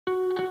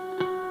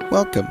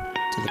Welcome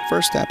to the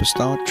First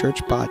Apostolic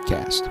Church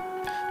Podcast.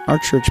 Our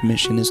church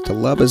mission is to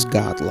love as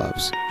God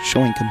loves,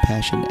 showing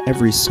compassion to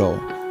every soul,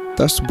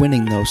 thus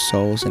winning those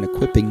souls and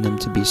equipping them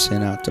to be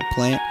sent out to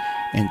plant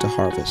and to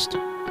harvest.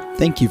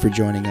 Thank you for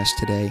joining us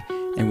today,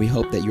 and we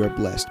hope that you are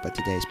blessed by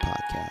today's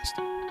podcast.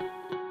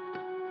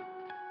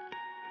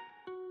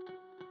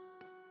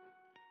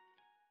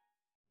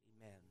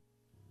 Amen.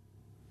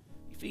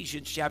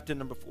 Ephesians chapter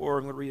number 4,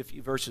 I'm going to read a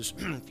few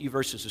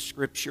verses of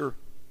Scripture.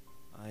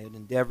 I had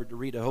endeavored to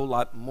read a whole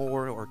lot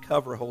more or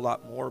cover a whole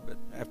lot more, but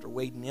after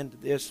wading into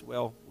this,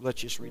 well, let's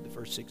just read the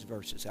first 6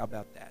 verses. How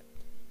about that?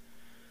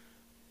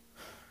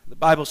 The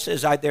Bible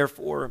says, I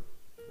therefore,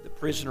 the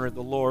prisoner of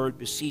the Lord,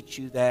 beseech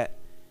you that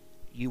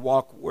you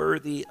walk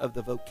worthy of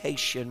the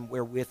vocation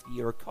wherewith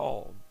ye are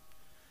called,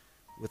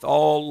 with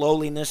all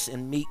lowliness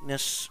and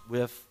meekness,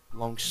 with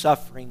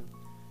longsuffering,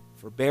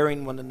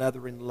 forbearing one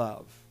another in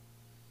love,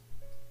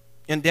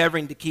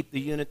 endeavoring to keep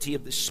the unity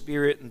of the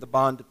Spirit and the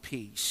bond of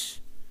peace.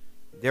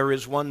 There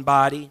is one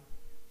body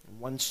and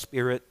one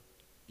Spirit,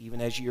 even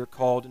as ye are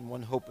called in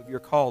one hope of your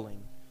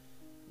calling,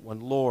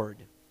 one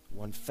Lord,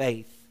 one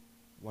faith,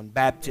 one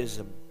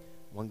baptism,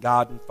 one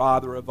God and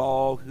Father of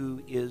all,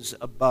 who is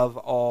above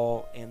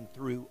all and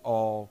through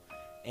all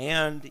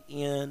and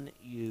in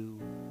you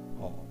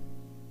all.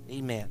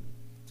 Amen.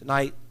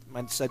 Tonight,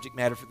 my subject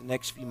matter for the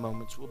next few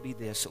moments will be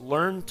this: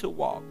 learn to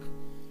walk.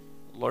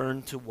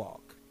 Learn to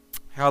walk.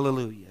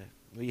 Hallelujah.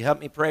 Will you help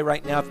me pray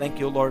right now? Thank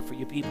you, Lord, for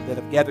your people that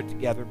have gathered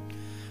together.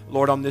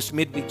 Lord, on this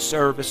midweek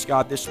service,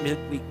 God, this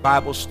midweek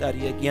Bible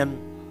study, again,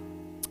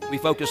 we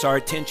focus our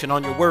attention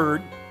on your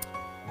word.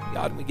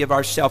 God, we give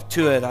ourselves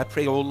to it. I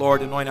pray, oh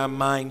Lord, anoint our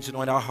minds,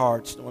 anoint our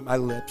hearts, anoint my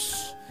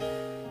lips.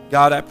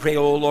 God, I pray,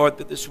 oh Lord,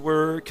 that this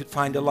word could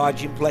find a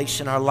lodging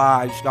place in our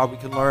lives. God, we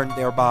can learn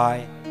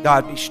thereby.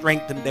 God, be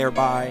strengthened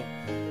thereby.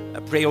 I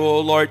pray,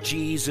 oh Lord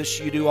Jesus,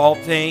 you do all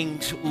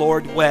things,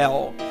 Lord,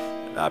 well.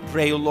 And I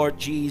pray, oh Lord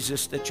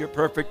Jesus, that your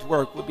perfect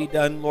work will be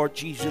done, Lord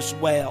Jesus,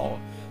 well.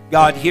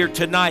 God, here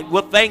tonight,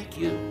 we'll thank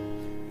you.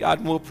 God,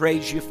 and we'll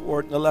praise you for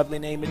it in the lovely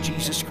name of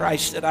Jesus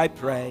Christ that I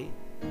pray.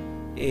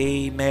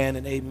 Amen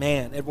and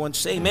amen. Everyone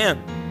say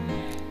amen.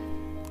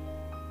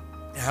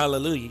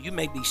 Hallelujah. You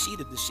may be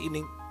seated this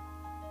evening.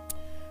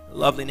 In the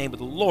lovely name of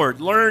the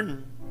Lord.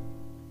 Learn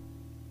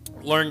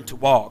to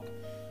walk.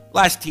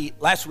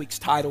 Last week's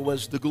title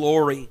was The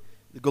Glory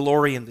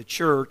in the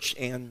Church.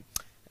 And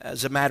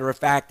as a matter of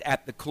fact,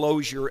 at the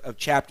closure of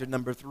chapter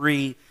number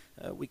 3,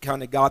 we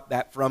kind of got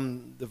that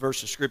from the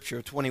verse of Scripture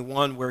of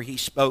 21, where he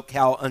spoke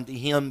how unto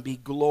him be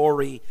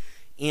glory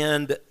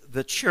in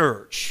the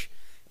church.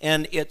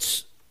 And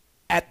it's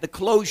at the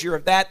closure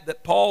of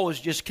that Paul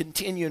is just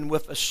continuing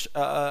with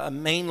a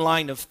main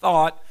line of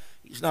thought.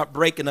 He's not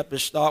breaking up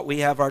his thought. We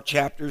have our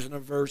chapters and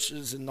our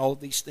verses and all of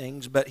these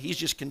things, but he's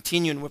just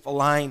continuing with a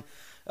line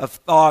of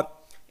thought.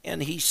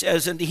 And he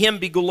says, unto him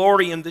be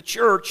glory in the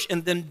church.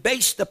 And then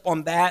based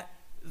upon that,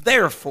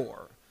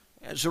 therefore,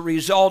 as a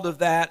result of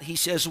that, he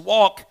says,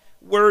 walk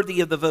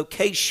worthy of the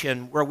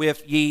vocation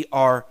wherewith ye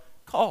are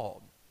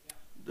called.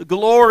 The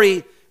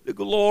glory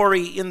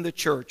in the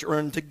church, or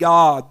unto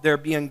God there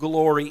being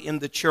glory in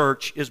the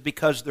church, is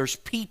because there's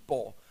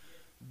people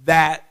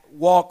that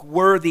walk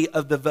worthy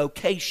of the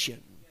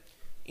vocation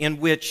in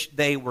which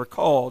they were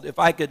called. If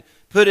I could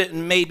put it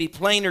in maybe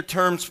plainer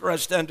terms for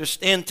us to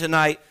understand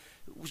tonight,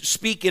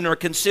 speaking or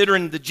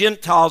considering the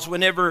Gentiles,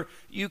 whenever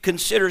you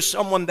consider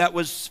someone that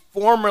was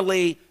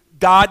formerly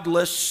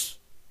godless,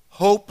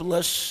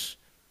 hopeless,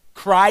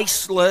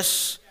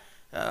 Christless,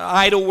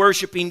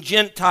 idol-worshiping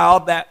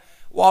Gentile that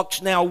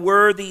walks now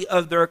worthy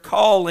of their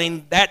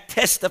calling, that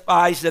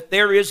testifies that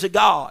there is a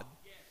God.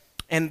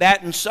 And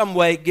that in some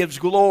way gives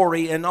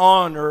glory and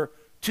honor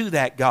to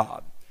that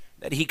God.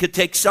 That he could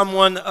take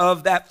someone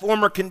of that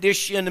former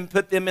condition and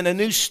put them in a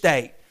new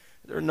state.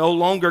 They're no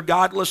longer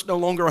godless, no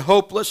longer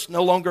hopeless,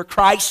 no longer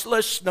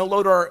Christless, no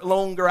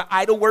longer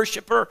idol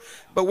worshiper,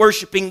 but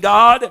worshiping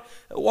God,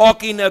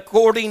 walking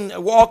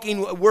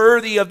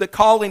worthy of the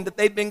calling that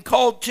they've been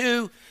called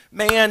to.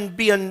 Man,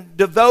 being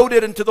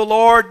devoted unto the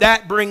Lord,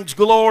 that brings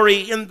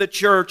glory in the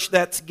church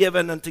that's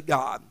given unto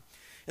God.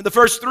 In the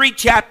first 3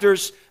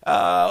 chapters,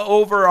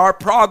 over our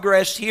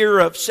progress here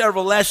of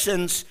several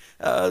lessons,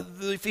 the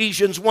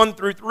Ephesians 1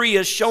 through 3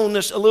 has shown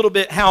us a little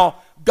bit how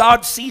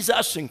God sees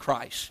us in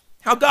Christ.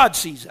 How God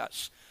sees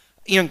us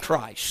in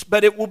Christ.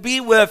 But it will be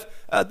with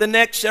the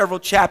next several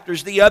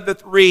chapters, the other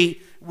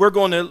 3, we're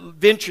going to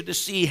venture to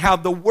see how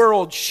the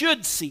world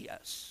should see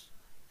us.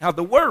 How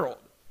the world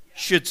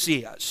should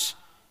see us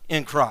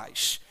in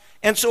Christ.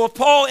 And so if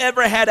Paul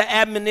ever had an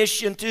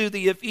admonition to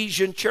the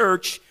Ephesian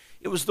church,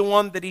 it was the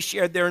one that he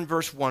shared there in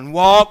verse 1.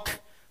 Walk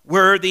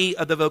worthy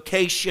of the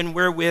vocation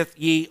wherewith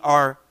ye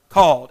are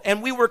called.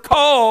 And we were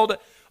called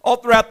all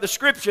throughout the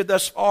Scripture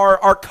thus far.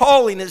 Our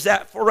calling is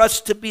that for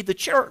us to be the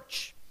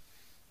church.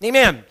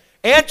 Amen.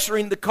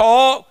 Answering the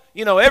call,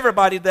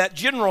 everybody, that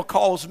general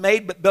call is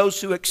made, but those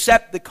who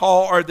accept the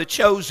call are the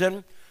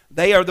chosen.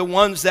 They are the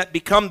ones that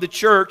become the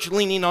church,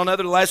 leaning on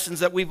other lessons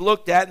that we've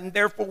looked at, and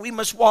therefore we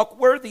must walk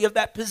worthy of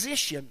that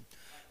position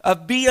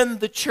of being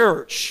the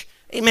church.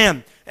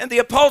 Amen. And the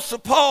Apostle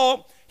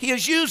Paul, he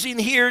is using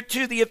here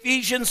to the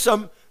Ephesians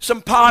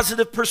some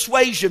positive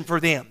persuasion for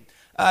them.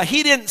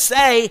 He didn't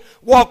say,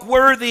 walk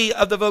worthy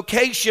of the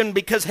vocation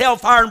because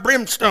hellfire and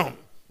brimstone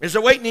is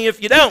awaiting you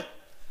if you don't.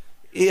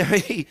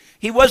 He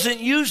wasn't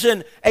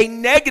using a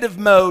negative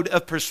mode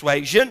of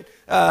persuasion,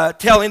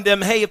 telling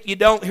them, hey, if you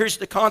don't, here's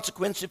the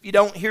consequence. If you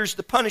don't, here's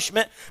the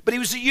punishment. But he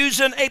was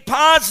using a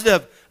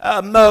positive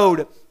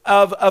mode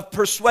of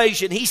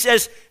persuasion. He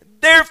says,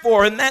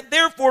 therefore, and that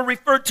therefore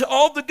referred to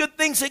all the good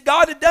things that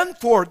God had done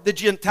for the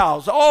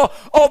Gentiles, all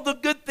the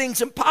good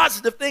things and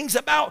positive things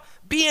about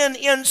being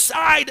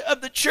inside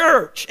of the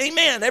church.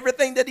 Amen.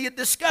 Everything that he had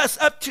discussed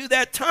up to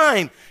that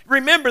time.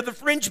 Remember the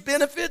fringe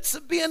benefits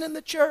of being in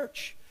the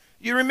church.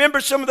 You remember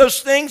some of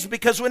those things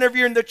because whenever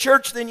you're in the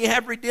church, then you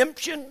have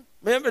redemption.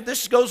 Remember,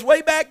 this goes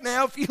way back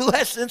now, a few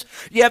lessons.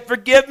 You have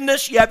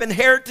forgiveness, you have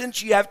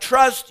inheritance, you have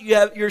trust,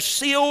 you're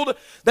sealed.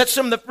 That's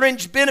some of the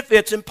fringe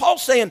benefits. And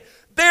Paul's saying,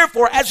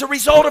 therefore, as a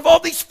result of all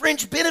these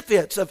fringe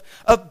benefits of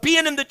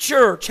being in the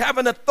church,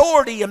 having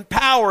authority and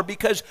power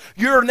because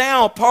you're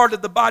now part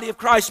of the body of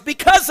Christ,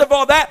 because of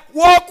all that,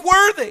 walk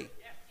worthy.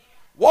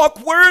 Walk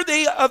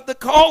worthy of the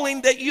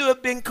calling that you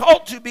have been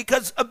called to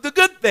because of the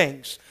good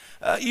things.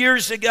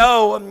 Years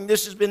ago,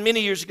 this has been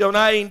many years ago, and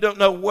I don't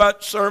know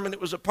what sermon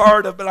it was a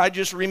part of, but I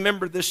just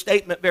remember this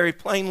statement very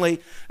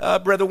plainly.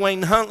 Brother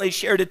Wayne Huntley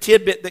shared a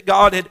tidbit that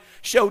God had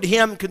showed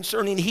him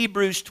concerning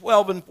Hebrews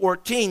 12 and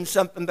 14,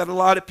 something that a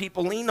lot of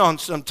people lean on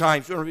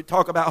sometimes when we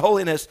talk about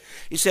holiness.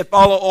 He said,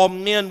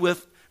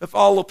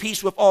 follow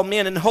peace with all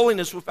men and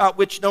holiness without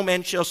which no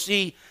man shall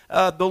see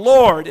the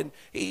Lord. And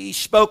he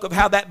spoke of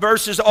how that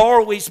verse has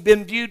always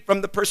been viewed from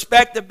the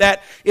perspective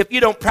that if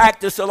you don't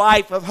practice a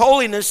life of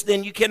holiness,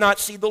 then you cannot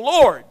see the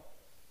Lord.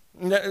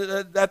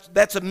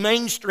 That's a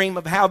mainstream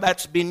of how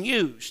that's been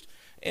used.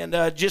 And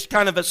just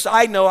kind of a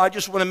side note, I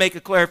just want to make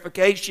a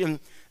clarification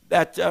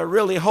that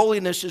really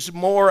holiness is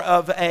more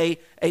of a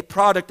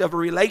product of a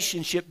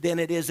relationship than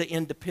it is an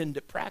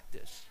independent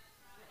practice.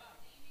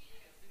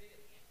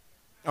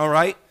 All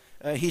right?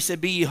 He said,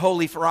 be ye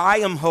holy, for I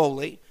am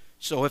holy.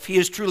 So if he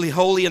is truly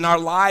holy in our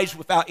lives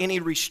without any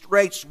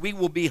restraints, we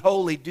will be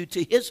holy due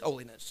to his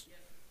holiness.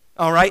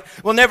 All right?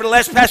 Well,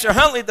 nevertheless, Pastor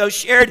Huntley, though,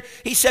 shared,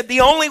 he said,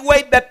 the only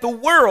way that the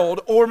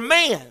world or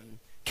man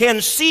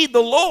can see the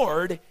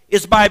Lord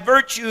is by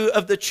virtue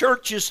of the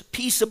church's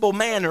peaceable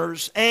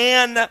manners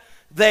and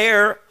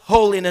their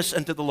holiness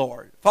unto the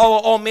Lord. Follow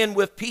all men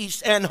with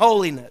peace and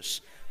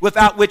holiness,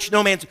 without which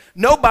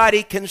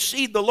nobody can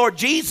see the Lord.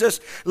 Jesus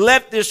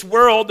left this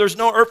world. There's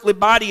no earthly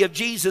body of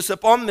Jesus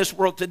upon this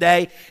world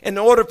today. In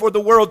order for the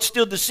world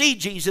still to see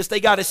Jesus, they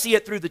got to see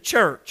it through the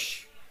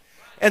church.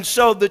 And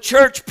so the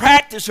church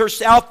practice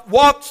herself,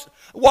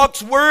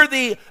 walks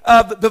worthy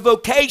of the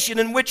vocation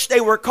in which they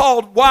were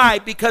called. Why?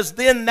 Because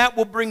then that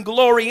will bring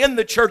glory in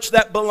the church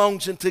that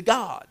belongs unto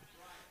God.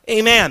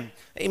 Amen.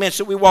 Amen.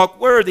 So we walk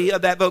worthy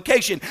of that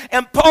vocation.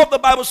 And Paul, the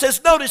Bible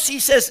says, notice he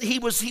says he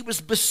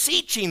was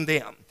beseeching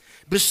them.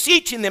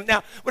 Beseeching them.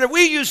 Now, when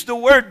we use the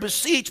word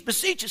beseech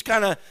is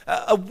kind of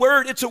a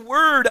word, it's a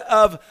word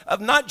of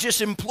not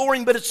just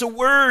imploring, but it's a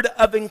word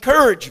of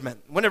encouragement.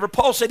 Whenever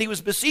Paul said he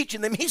was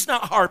beseeching them, he's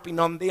not harping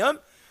on them.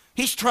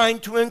 He's trying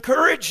to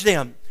encourage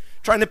them,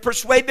 trying to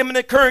persuade them in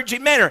an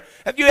encouraging manner.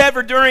 Have you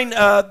ever during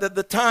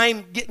the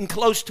time getting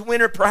close to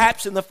winter,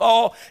 perhaps in the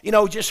fall,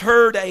 just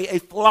heard a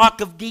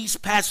flock of geese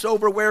pass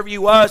over wherever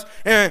you was?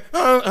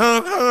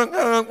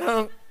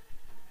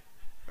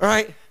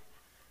 Right?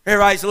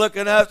 Everybody's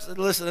looking up,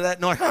 listen to that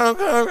noise.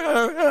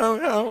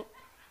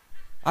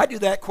 I do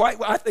that quite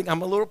well. I think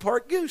I'm a little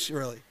part goose,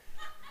 really.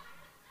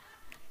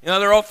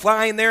 They're all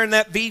flying there in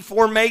that V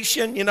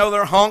formation.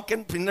 They're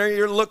honking, and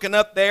you're looking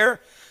up there.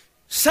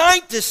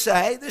 Scientists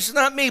say, this is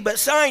not me, but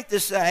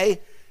scientists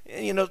say,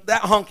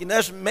 that honking,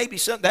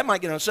 that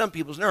might get on some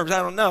people's nerves,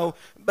 I don't know.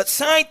 But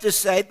scientists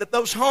say that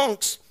those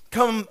honks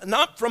come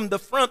not from the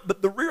front,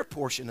 but the rear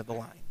portion of the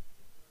line.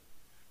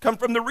 Come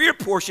from the rear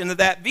portion of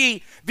that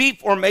V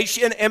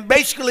formation, and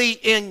basically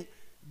in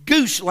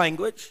goose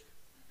language,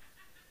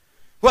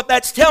 what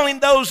that's telling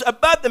those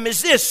above them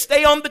is this: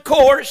 stay on the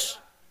course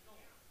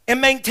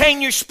and maintain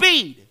your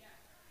speed.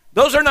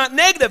 Those are not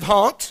negative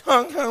honks.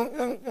 Honk, honk,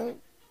 honk, honk.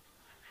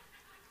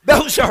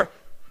 Those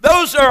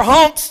are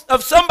honks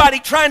of somebody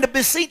trying to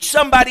beseech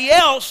somebody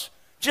else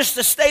just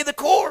to stay the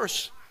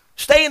course,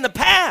 stay in the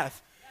path.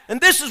 And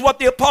this is what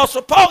the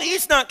Apostle Paul,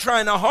 he's not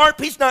trying to harp.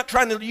 He's not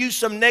trying to use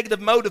some negative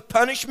mode of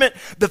punishment,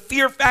 the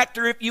fear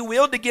factor, if you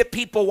will, to get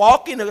people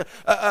walking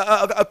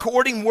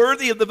according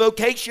worthy of the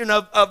vocation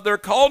of their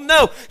call.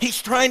 No,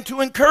 he's trying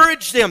to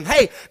encourage them.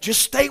 Hey,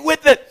 just stay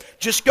with it.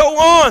 Just go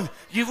on.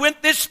 You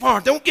went this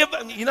far. Don't give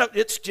up.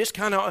 It's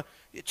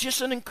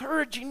just an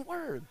encouraging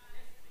word.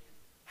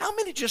 How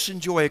many just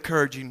enjoy a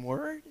encouraging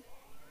word?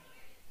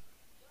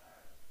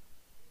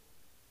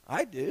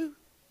 I do.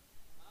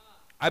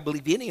 I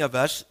believe any of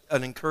us,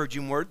 an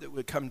encouraging word that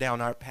would come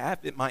down our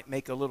path, it might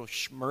make a little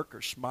smirk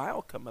or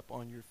smile come up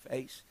on your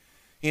face,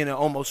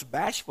 almost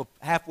bashful,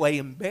 halfway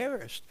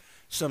embarrassed.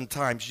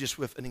 sometimes just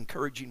with an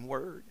encouraging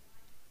word.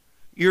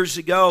 Years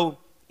ago,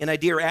 in a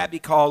Dear Abby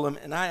column,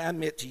 and I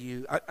admit to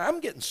you, I'm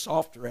getting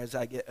softer as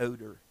I get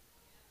older.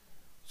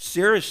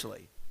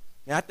 Seriously.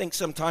 And I think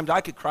sometimes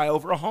I could cry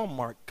over a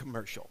Hallmark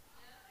commercial.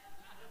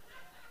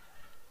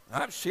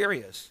 I'm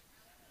serious.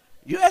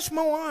 You ask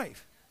my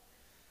wife.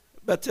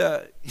 But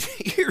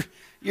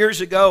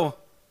years ago,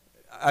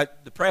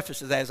 the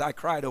preface is as I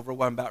cried over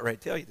what I'm about ready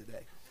to tell you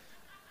today.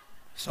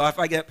 So if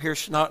I get up here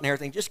snotting and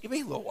everything, just give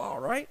me a little while,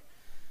 right?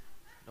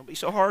 Don't be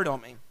so hard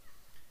on me.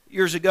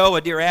 Years ago,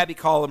 a Dear Abby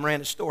column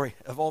ran a story,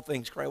 of all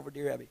things, cry over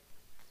Dear Abby.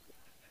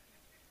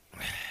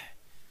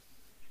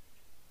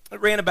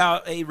 It ran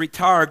about a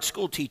retired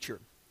school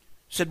teacher.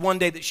 Said one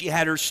day that she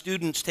had her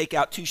students take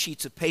out 2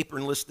 sheets of paper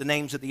and list the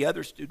names of the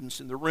other students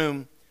in the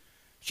room.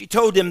 She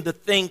told them to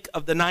think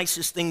of the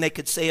nicest thing they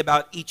could say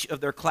about each of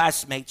their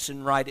classmates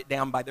and write it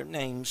down by their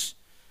names.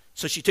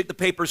 So she took the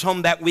papers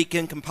home that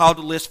weekend, compiled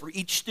a list for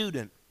each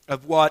student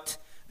of what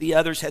the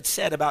others had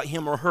said about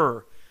him or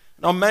her.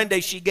 And on Monday,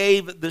 she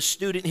gave the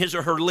student his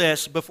or her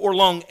list. Before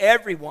long,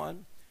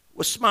 everyone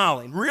was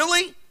smiling.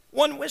 Really?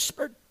 One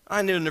whispered.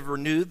 I never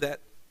knew that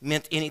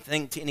meant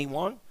anything to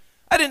anyone.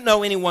 I didn't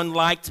know anyone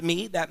liked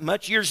me that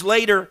much. Years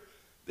later,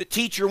 the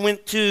teacher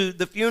went to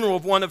the funeral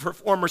of one of her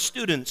former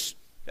students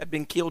who had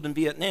been killed in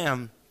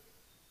Vietnam.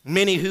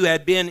 Many who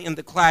had been in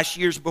the class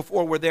years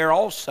before were there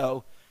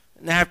also.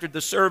 And after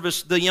the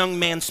service, the young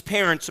man's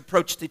parents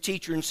approached the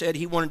teacher and said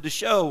he wanted to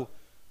show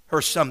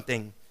her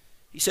something.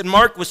 He said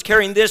Mark was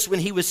carrying this when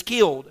he was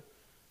killed.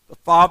 The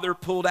father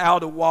pulled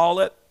out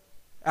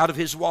of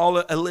his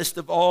wallet, a list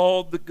of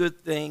all the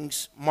good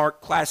things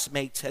Mark's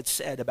classmates had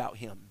said about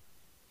him.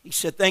 He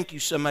said, "Thank you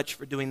so much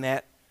for doing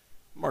that,"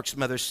 Mark's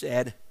mother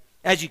said.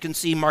 As you can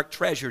see, Mark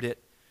treasured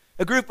it.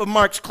 A group of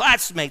Mark's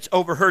classmates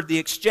overheard the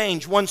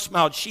exchange. One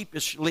smiled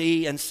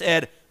sheepishly and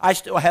said, "I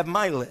still have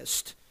my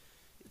list.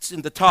 It's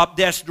in the top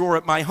desk drawer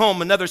at my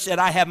home." Another said,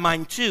 "I have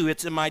mine too.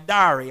 It's in my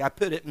diary. I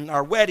put it in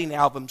our wedding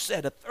album,"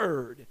 said a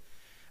third.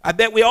 "I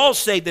bet we all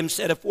say them,"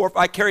 said a fourth.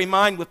 "I carry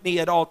mine with me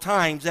at all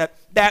times." At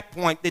that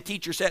point, the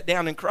teacher sat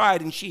down and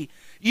cried, and she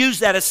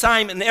used that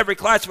assignment in every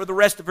class for the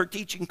rest of her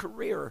teaching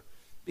career,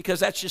 because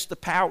that's just the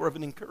power of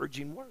an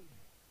encouraging word.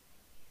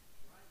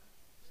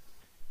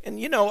 And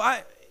you know,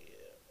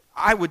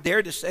 I would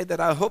dare to say that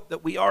I hope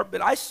that we are,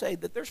 but I say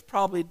that there's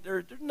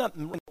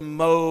nothing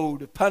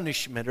mode of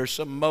punishment or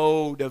some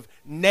mode of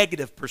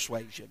negative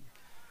persuasion.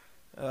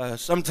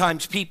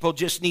 Sometimes people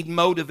just need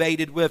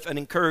motivated with an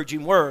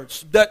encouraging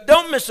words.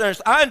 Don't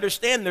misunderstand. I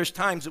understand there's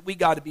times that we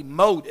got to be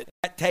molded.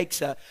 That takes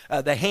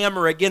the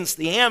hammer against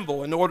the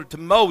anvil in order to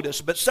mold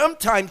us. But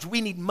sometimes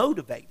we need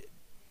motivated.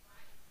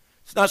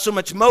 It's not so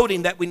much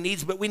molding that we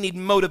need, but we need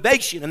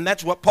motivation. And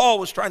that's what Paul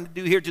was trying to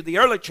do here to the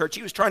early church.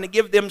 He was trying to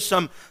give them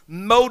some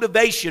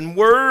motivation,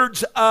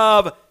 words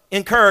of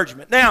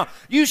encouragement. Now,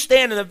 you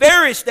stand in a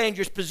very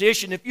dangerous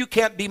position if you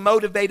can't be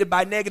motivated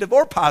by negative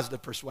or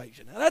positive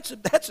persuasion. Now,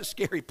 that's a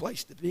scary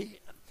place to be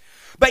in.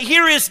 But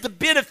here is the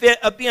benefit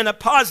of being a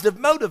positive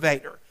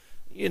motivator.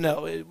 You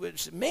know,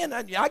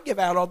 I give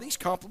out all these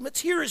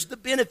compliments. Here is the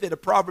benefit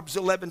of Proverbs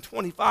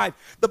 11:25.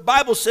 The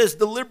Bible says,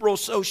 "The liberal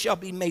soul shall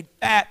be made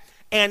fat,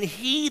 and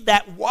he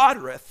that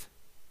watereth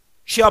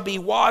shall be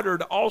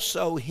watered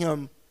also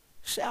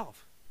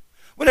himself."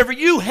 Whenever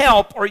you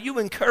help or you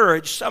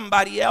encourage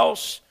somebody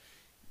else,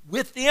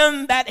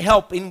 within that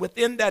helping,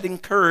 within that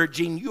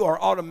encouraging, you are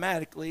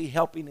automatically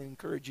helping and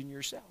encouraging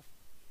yourself.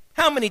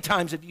 How many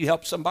times have you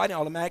helped somebody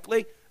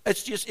automatically?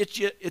 It's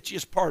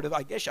just part of,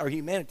 I guess, our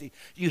humanity.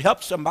 You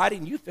helped somebody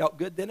and you felt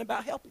good then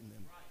about helping them.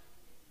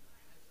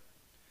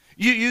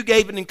 You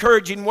gave an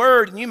encouraging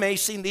word, and you may have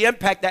seen the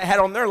impact that had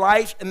on their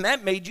life, and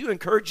that made you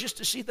encouraged just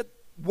to see that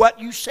what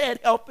you said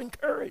helped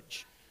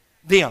encourage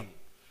them.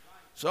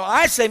 So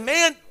I say,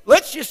 man,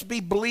 let's just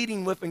be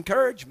bleeding with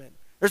encouragement.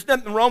 There's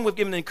nothing wrong with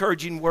giving an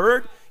encouraging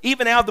word.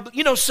 Even out of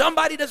the,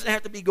 somebody doesn't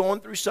have to be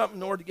going through something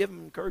in order to give them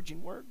an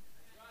encouraging word.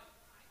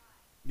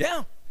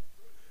 Yeah.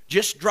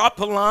 Just drop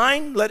a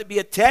line, let it be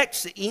a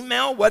text, an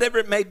email, whatever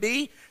it may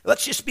be.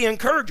 Let's just be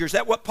encouragers.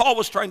 That's what Paul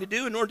was trying to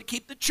do in order to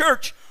keep the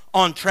church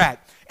on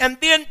track. And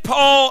then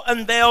Paul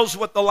unveils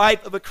what the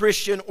life of a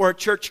Christian or a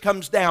church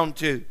comes down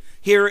to.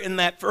 Here in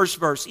that first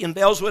verse, he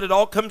unveils what it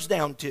all comes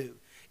down to.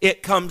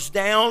 It comes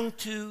down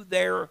to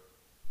their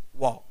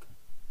walk.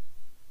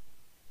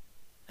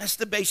 That's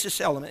the basis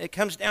element. It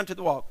comes down to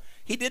the walk.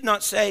 He did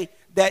not say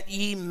that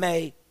ye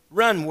may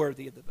run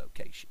worthy of the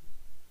vocation,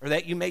 or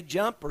that you may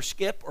jump or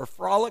skip or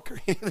frolic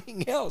or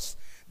anything else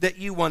that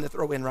you want to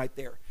throw in right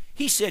there.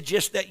 He said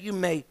just that you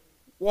may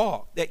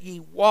walk, that ye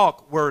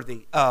walk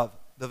worthy of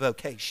the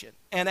vocation.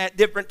 And at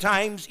different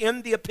times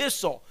in the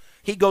epistle,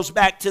 he goes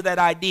back to that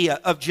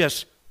idea of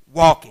just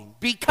walking.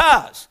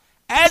 Because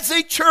as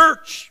a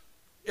church,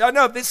 I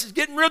know this is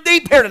getting real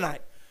deep here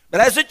tonight,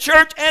 but as a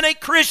church and a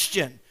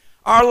Christian,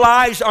 our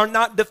lives are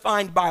not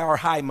defined by our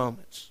high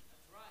moments.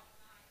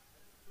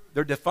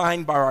 They're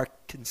defined by our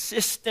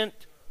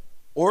consistent,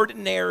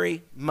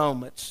 ordinary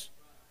moments,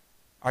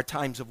 our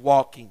times of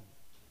walking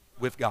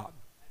with God.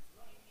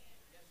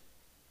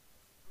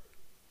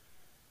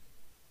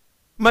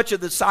 Much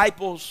of the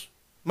disciples,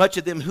 much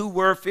of them who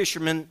were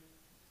fishermen,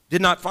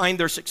 did not find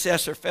their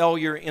success or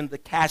failure in the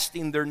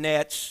casting their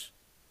nets,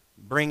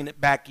 bringing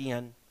it back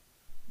in.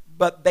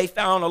 But they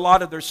found a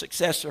lot of their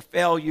success or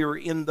failure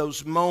in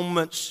those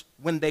moments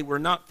when they were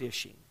not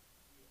fishing,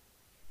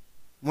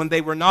 when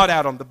they were not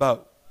out on the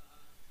boat.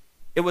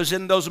 It was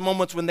in those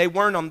moments when they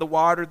weren't on the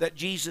water that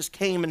Jesus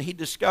came and he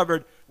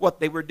discovered what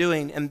they were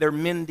doing, and they're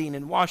mending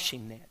and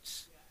washing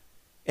nets.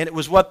 And it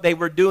was what they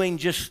were doing,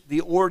 just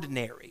the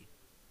ordinary.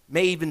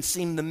 May even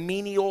seem the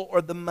menial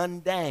or the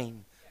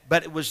mundane.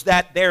 But it was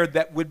that there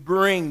that would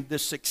bring the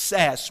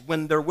success,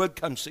 when there would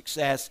come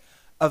success,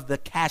 of the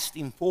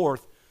casting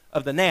forth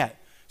of the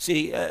net.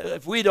 See,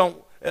 if we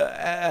don't,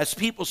 as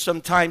people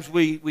sometimes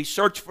we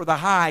search for the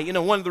high. You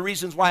know, one of the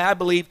reasons why I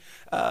believe,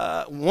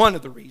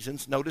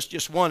 notice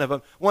just one of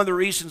them, one of the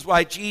reasons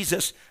why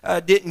Jesus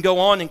didn't go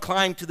on and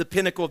climb to the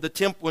pinnacle of the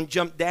temple and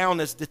jump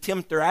down as the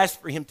tempter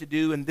asked for him to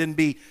do and then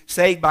be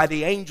saved by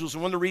the angels.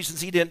 And one of the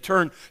reasons he didn't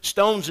turn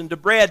stones into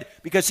bread,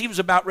 because he was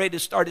about ready to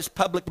start his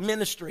public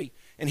ministry.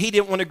 And he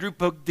didn't want to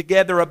group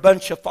together a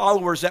bunch of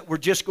followers that were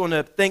just going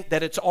to think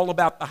that it's all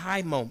about the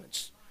high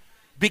moments.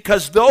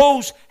 Because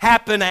those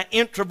happen at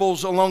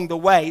intervals along the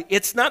way.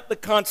 It's not the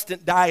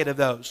constant diet of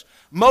those.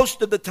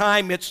 Most of the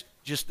time, it's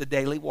just the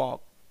daily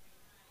walk.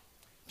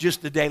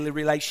 Just the daily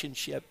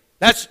relationship.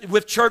 That's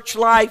with church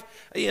life.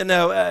 You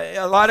know,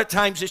 a lot of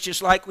times it's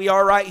just like we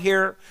are right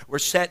here. We're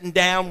sitting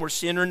down. We're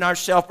centering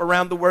ourselves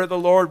around the word of the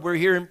Lord. We're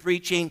hearing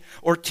preaching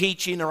or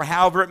teaching or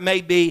however it may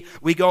be.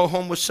 We go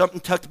home with something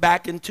tucked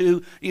back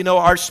into, you know,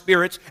 our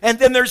spirits. And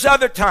then there's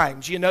other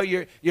times, you know,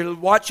 you're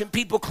watching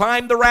people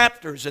climb the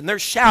rafters and they're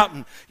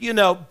shouting, you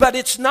know. But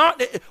it's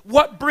not,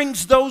 what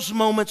brings those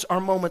moments are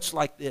moments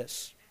like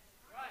this.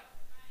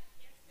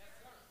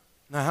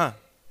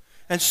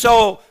 And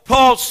so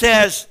Paul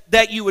says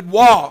that you would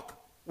walk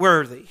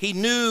worthy. He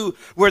knew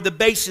where the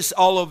basis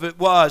all of it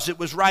was. It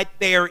was right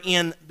there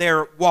in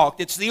their walk.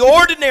 It's the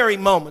ordinary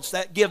moments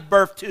that give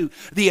birth to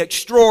the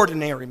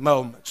extraordinary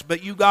moments.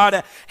 But you got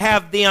to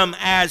have them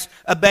as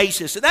a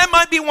basis. And that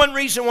might be one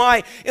reason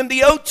why in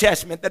the Old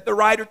Testament that the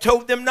writer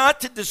told them not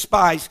to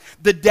despise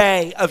the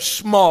day of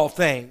small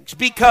things.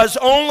 Because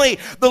only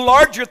the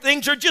larger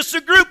things are just a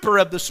grouper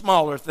of the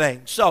smaller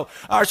things. So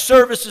our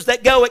services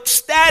that go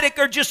ecstatic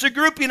are just a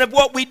grouping of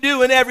what we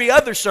do in every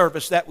other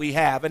service that we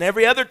have and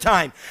every other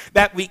time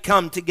that we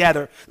come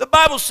together. The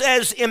Bible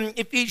says in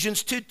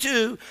Ephesians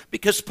 2:2,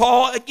 because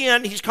Paul,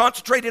 again, he's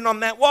concentrating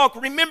on that walk.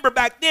 Remember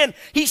back then,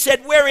 he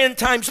said, wherein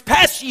times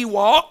past ye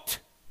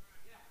walked.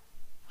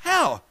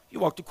 How?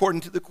 You walked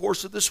according to the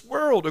course of this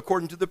world,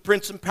 according to the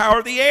prince and power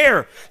of the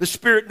air, the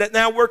spirit that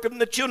now worketh in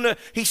the children.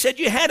 He said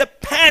you had a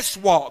past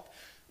walk.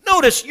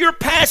 Notice your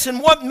past and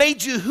what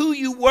made you who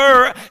you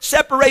were,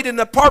 separated and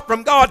apart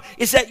from God,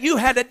 is that you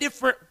had a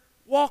different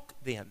walk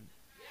then.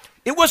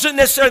 It wasn't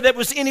necessarily that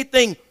was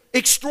anything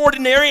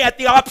extraordinary at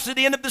the opposite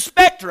end of the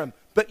spectrum,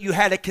 but you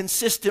had a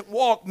consistent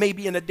walk,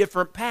 maybe in a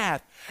different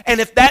path. And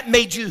if that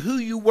made you who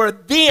you were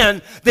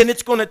then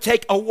it's going to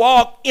take a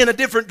walk in a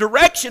different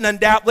direction,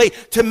 undoubtedly,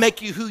 to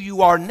make you who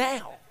you are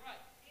now.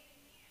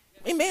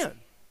 Amen.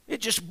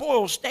 It just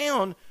boils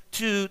down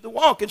to the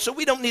walk. And so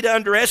we don't need to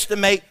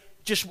underestimate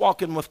just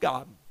walking with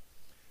God.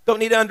 Don't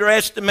need to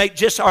underestimate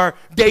just our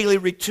daily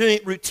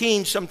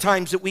routine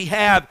sometimes that we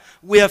have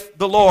with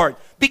the Lord.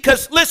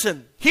 Because,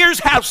 listen, here's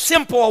how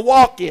simple a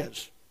walk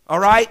is, all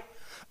right?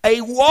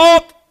 A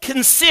walk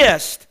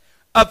consists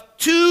of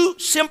two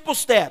simple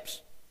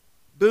steps.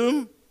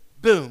 Boom,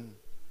 boom.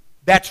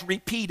 That's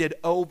repeated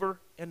over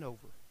and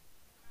over.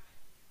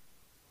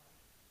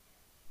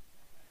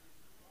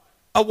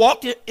 A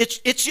walk,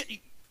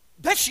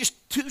 that's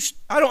just two.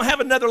 I don't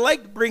have another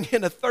leg to bring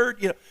in a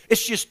third. You know,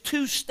 it's just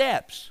two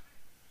steps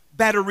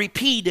that are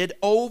repeated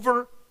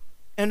over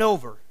and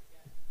over.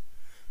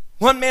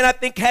 One man, I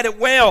think, had it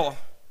well.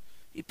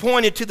 He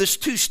pointed to this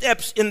two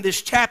steps in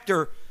this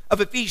chapter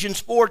of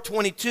Ephesians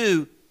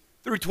 4:22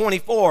 through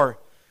 24.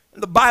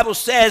 And the Bible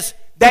says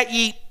that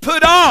ye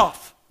put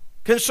off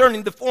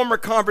concerning the former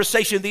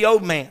conversation of the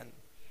old man,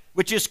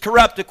 which is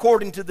corrupt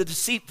according to the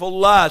deceitful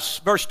lusts,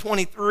 verse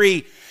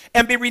 23,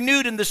 and be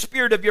renewed in the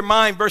spirit of your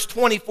mind, verse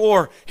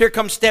 24. Here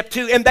comes step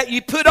 2, and that ye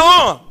put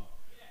on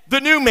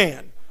the new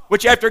man,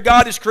 which after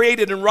God is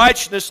created in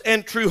righteousness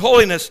and true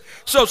holiness.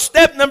 So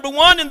step number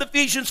 1 in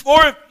Ephesians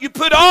 4, you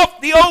put off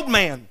the old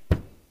man.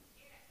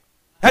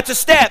 That's a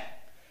step.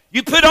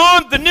 You put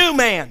on the new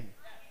man.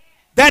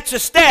 That's a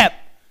step.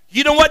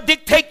 You know what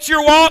dictates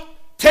your walk?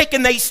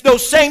 Taking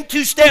those same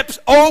two steps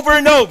over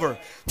and over.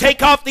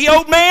 Take off the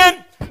old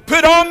man,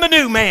 put on the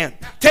new man.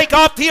 Take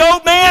off the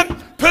old man,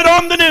 put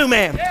on the new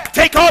man.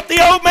 Take off the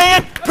old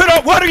man, put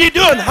on. What are you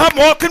doing? I'm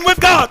walking with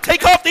God.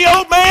 Take off the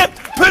old man,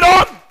 put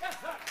on.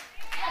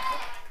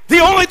 The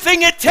only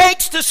thing it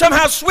takes to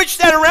somehow switch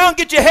that around,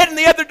 get your head in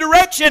the other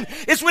direction,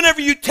 is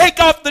whenever you take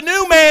off the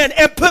new man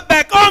and put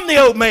back on the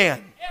old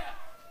man.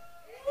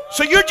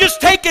 So you're just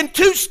taking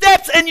two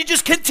steps and you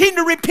just continue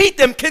to repeat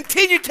them.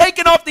 Continue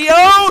taking off the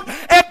old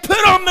and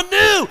put on the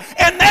new.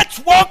 And that's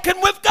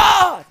walking with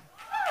God.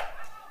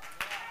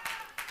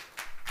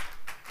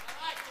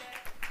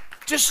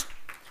 Just,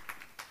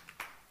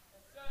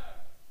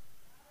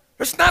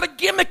 there's not a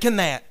gimmick in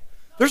that.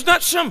 There's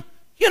not some,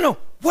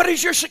 what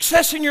is your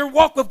success in your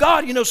walk with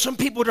God? Some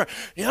people are,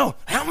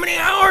 how many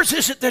hours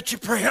is it that you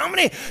pray? How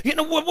many,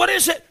 what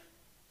is it?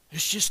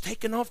 It's just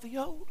taking off the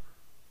old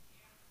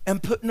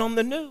and putting on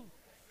the new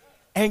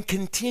and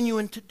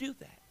continuing to do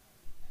that.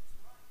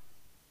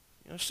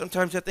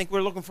 Sometimes I think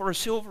we're looking for a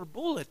silver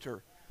bullet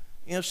or,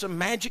 some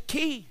magic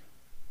key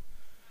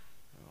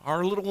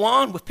or a little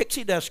wand with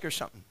pixie dust or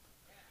something.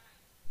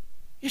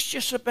 It's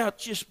just about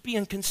just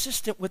being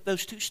consistent with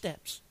those 2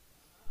 steps.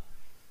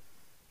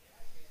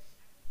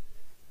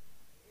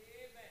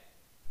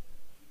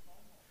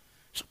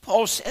 So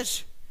Paul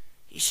says,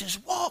 he says,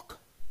 walk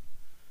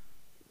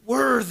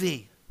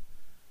worthy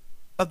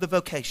of the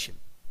vocation.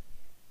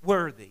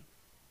 Worthy.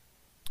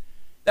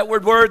 That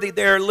word worthy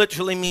there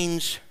literally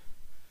means,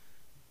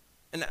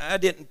 and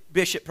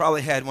Bishop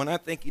probably had one, I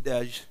think he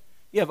does.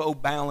 You have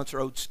old balance or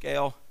old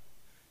scale.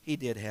 He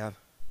did have.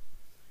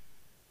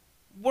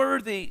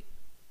 Worthy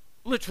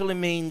literally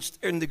means,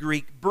 in the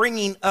Greek,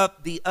 bringing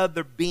up the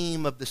other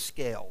beam of the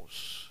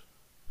scales.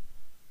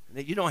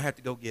 You don't have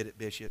to go get it,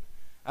 Bishop.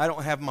 I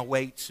don't have my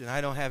weights, and I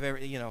don't have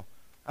I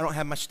don't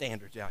have my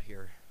standards out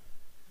here.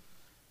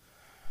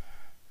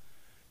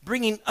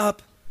 Bringing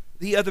up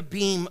the other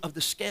beam of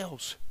the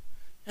scales.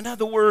 In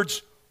other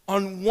words,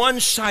 on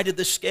one side of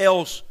the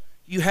scales,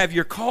 you have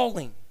your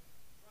calling.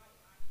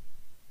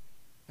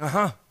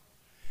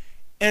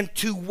 And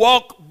to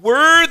walk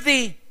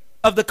worthy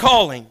of the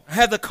calling. I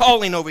have the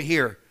calling over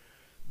here.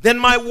 Then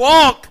my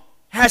walk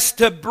has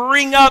to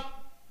bring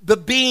up the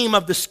beam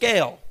of the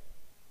scale.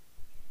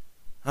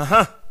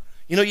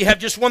 You have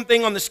just one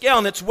thing on the scale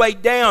and it's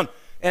weighed down.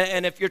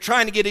 And if you're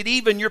trying to get it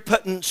even, you're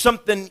putting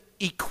something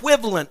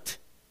equivalent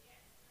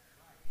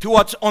to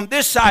what's on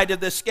this side of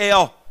the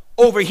scale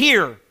over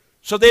here,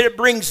 so that it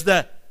brings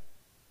the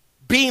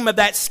beam of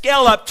that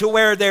scale up to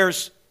where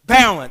there's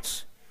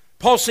balance.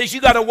 Paul says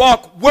you got to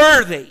walk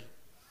worthy. He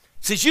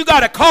says you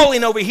got a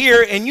calling over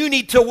here and you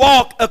need to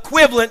walk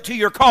equivalent to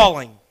your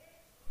calling.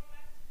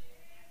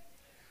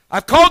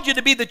 I've called you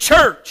to be the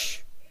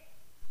church.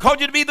 Called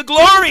you to be the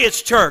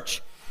glorious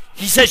church.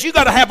 He says you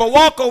got to have a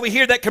walk over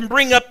here that can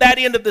bring up that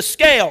end of the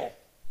scale.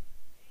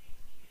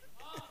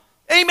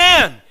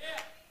 Amen.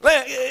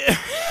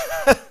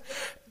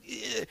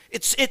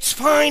 It's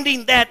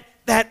finding that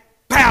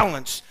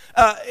balance.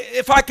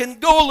 If I can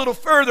go a little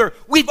further,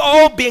 we've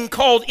all been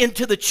called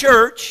into the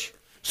church,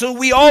 so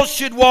we all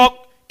should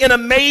walk in a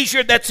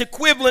measure that's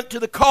equivalent to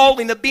the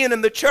calling of being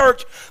in the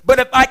church. But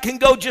if I can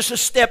go just a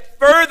step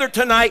further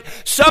tonight,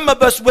 some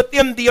of us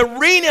within the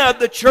arena of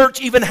the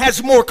church even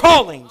has more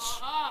callings.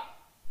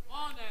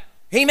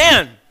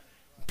 Amen.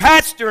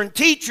 Pastor and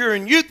teacher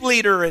and youth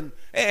leader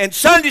and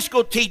Sunday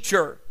school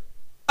teacher,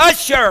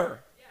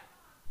 usher,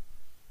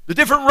 the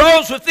different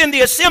roles within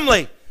the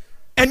assembly.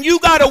 And you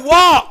got to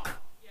walk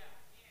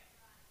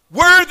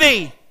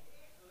worthy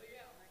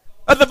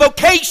of the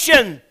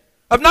vocation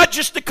of not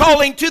just the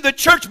calling to the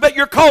church, but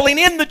your calling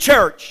in the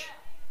church.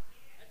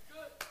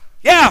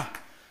 Yeah.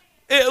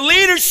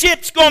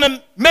 Leadership's going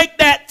to make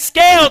that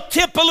scale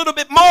tip a little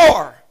bit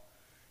more.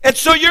 And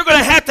so you're going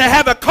to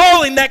have a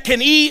calling that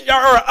can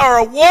or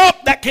a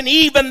walk that can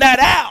even that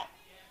out.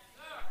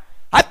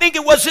 I think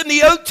it was in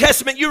the Old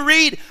Testament you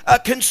read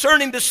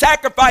concerning the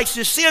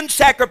sacrifices, sin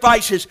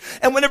sacrifices.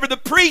 And whenever the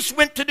priest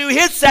went to do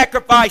his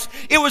sacrifice,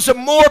 it was a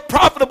more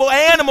profitable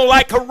animal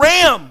like a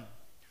ram,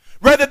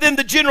 rather than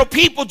the general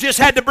people just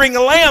had to bring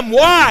a lamb.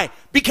 Why?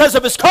 Because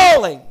of his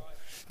calling.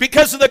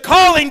 Because of the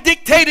calling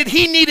dictated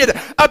he needed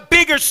a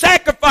bigger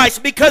sacrifice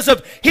because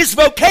of his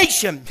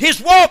vocation, his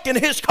walk, and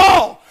his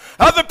call.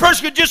 Other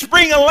person could just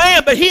bring a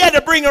lamb, but he had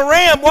to bring a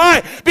ram.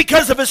 Why?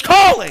 Because of his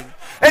calling.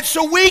 And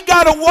so we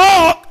got to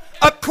walk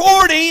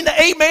according,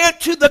 amen,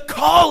 to the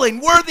calling,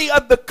 worthy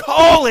of the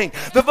calling,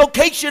 the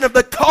vocation of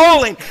the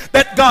calling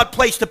that God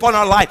placed upon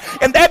our life.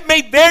 And that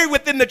may vary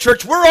within the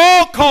church. We're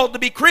all called to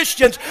be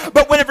Christians,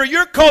 but whenever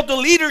you're called to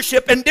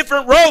leadership in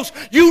different roles,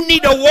 you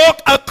need to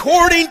walk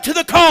according to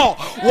the call.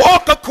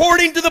 Walk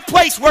according to the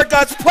place where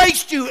God's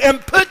placed you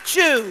and put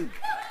you.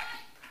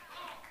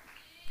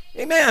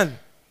 Amen.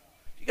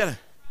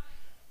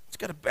 It's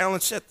got to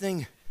balance that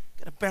thing.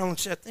 Got to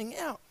balance that thing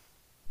out.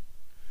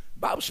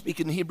 Bible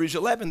speaking in Hebrews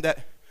 11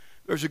 that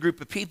there's a group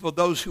of people,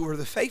 those who are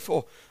the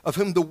faithful, of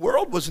whom the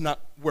world was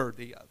not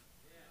worthy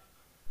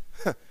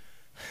of.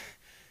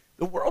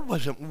 The world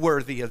wasn't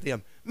worthy of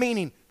them.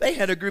 Meaning they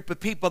had a group of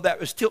people that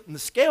was tilting the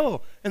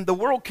scale, and the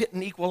world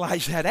couldn't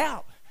equalize that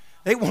out.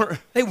 They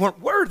weren't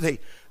worthy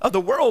of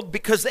the world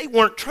because they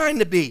weren't trying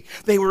to be.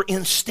 They were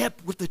in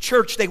step with the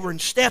church. They were in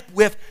step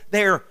with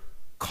their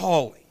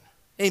calling.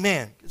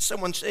 Amen. Can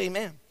someone say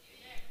amen?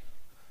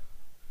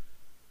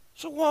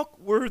 So walk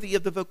worthy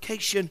of the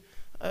vocation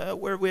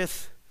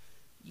wherewith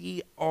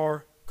ye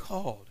are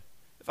called.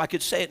 If I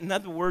could say it in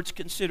other words,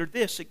 consider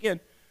this. Again,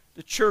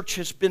 the church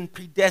has been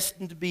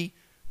predestined to be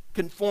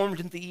conformed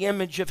into the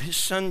image of his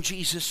Son,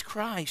 Jesus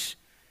Christ.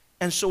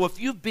 And so if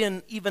you've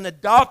been even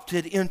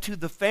adopted into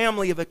the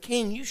family of a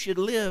king, you should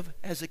live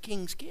as a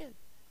king's kid.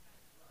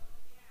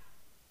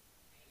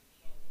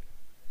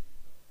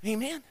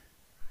 Amen.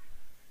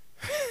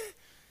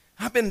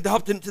 I've been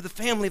adopted into the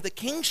family of the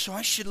king, so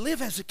I should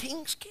live as a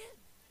king's kid.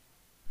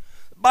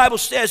 The Bible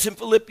says in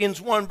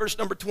Philippians 1, verse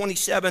number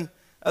 27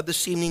 of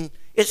this evening,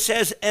 it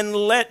says, and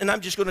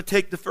I'm just going to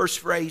take the first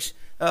phrase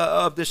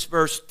of this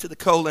verse to the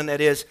colon, that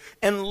is,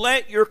 and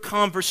let your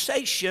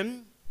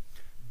conversation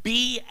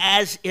be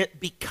as it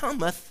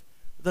becometh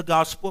the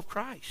gospel of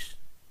Christ.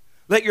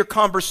 Let your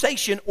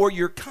conversation or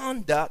your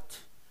conduct,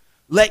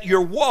 let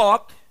your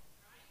walk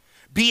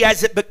be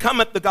as it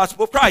becometh the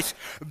gospel of Christ.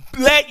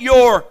 Let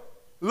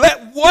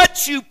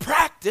what you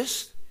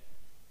practice,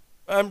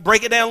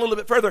 break it down a little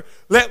bit further,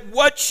 let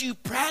what you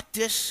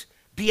practice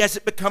be as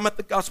it becometh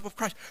the gospel of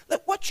Christ.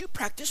 Let what you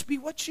practice be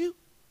what's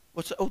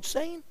the old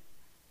saying?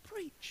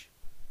 Preach.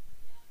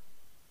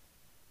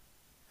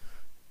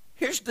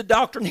 Here's the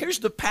doctrine. Here's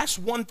the past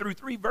 1 through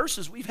 3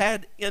 verses we've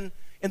had in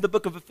the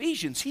book of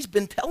Ephesians. He's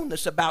been telling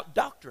us about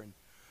doctrine.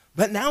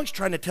 But now he's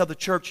trying to tell the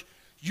church,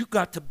 you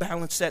got to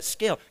balance that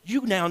scale.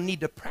 You now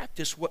need to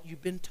practice what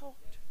you've been taught.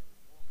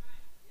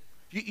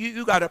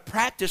 You got to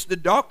practice the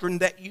doctrine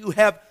that you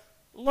have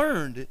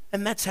learned.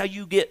 And that's how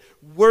you get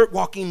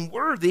walking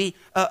worthy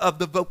of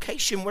the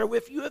vocation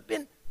wherewith you have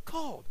been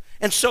called.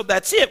 And so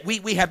that's it.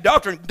 We have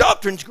doctrine.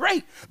 Doctrine's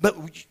great, but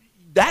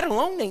that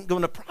alone ain't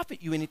going to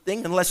profit you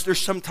anything unless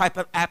there's some type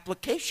of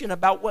application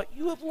about what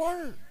you have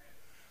learned.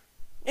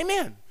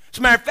 Amen. As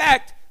a matter of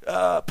fact,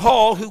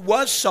 Paul, who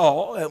was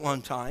Saul at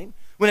one time,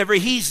 whenever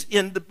he's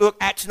in the book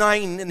Acts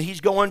 9 and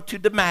he's going to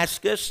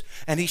Damascus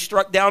and he's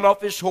struck down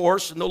off his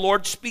horse and the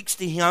Lord speaks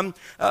to him,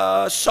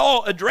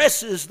 Saul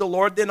addresses the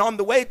Lord then on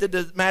the way to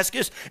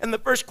Damascus, and the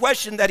first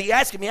question that he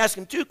asked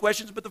him 2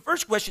 questions, but the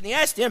first question he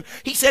asked him,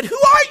 he said, who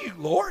are you,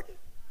 Lord?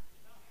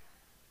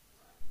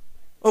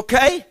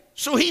 Okay?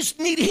 So he's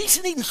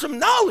needing some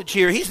knowledge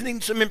here. He's needing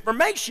some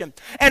information.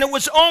 And it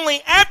was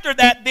only after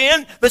that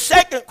then, the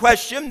second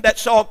question that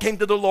Saul came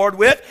to the Lord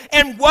with,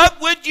 and what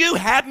would you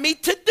have me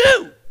to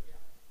do?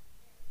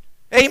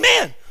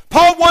 Amen.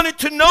 Paul wanted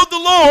to know the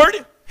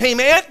Lord.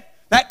 Amen.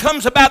 That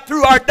comes about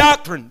through our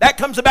doctrine. That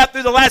comes about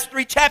through the last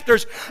 3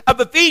 chapters of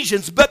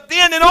Ephesians. But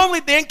then and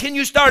only then can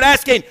you start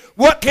asking,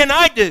 what can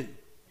I do?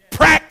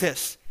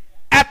 Practice.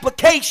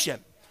 Application.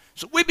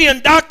 So we be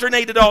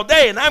indoctrinated all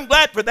day, and I'm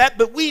glad for that,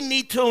 but we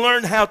need to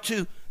learn how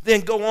to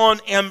then go on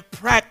and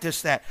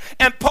practice that.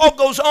 And Paul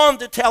goes on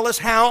to tell us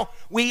how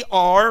we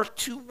are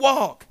to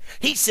walk.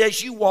 He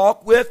says you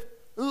walk with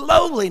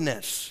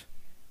lowliness.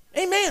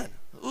 Amen.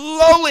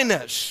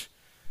 Lowliness.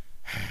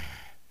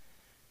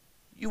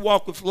 You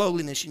walk with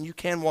lowliness, and you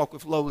can walk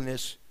with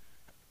lowliness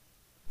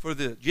for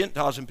the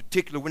Gentiles in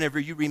particular whenever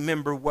you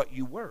remember what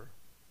you were.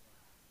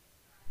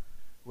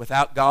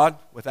 Without God,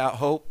 without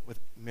hope,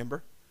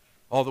 remember?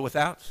 All the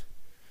withouts.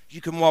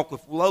 You can walk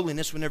with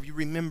lowliness whenever you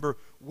remember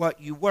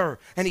what you were.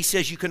 And he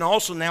says you can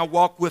also now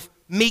walk with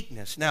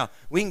meekness. Now,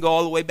 we can go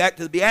all the way back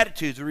to the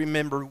Beatitudes to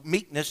remember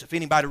meekness. If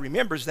anybody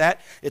remembers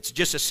that, it's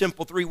just a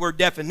simple 3-word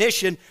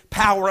definition,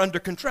 power under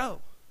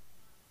control.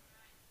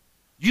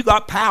 You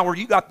got power,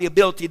 you got the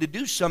ability to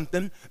do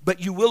something, but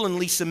you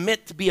willingly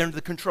submit to be under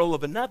the control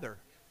of another.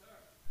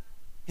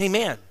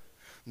 Amen.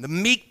 The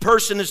meek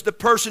person is the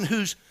person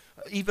who's,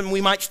 even we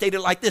might state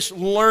it like this,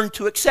 learn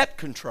to accept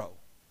control.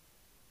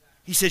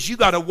 He says you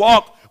got to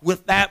walk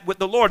with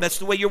the Lord. That's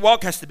the way your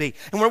walk has to be.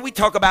 And when we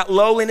talk about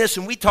lowliness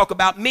and we talk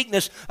about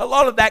meekness, a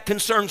lot of that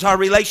concerns our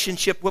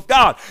relationship with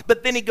God.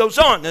 But then he goes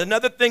on.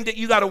 Another thing that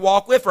you got to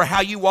walk with, or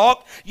how you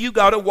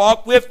got to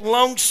walk with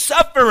long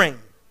suffering.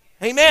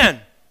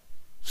 Amen.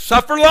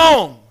 Suffer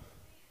long.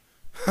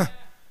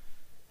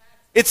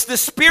 It's the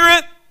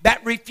spirit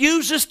that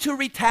refuses to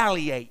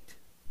retaliate.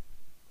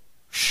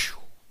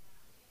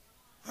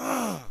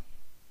 I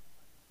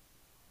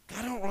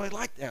don't really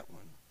like that one.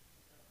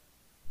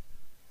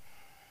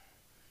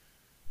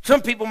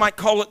 Some people might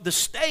call it the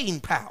staying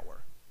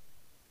power,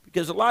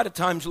 because a lot of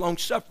times long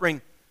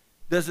suffering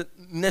doesn't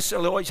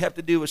necessarily always have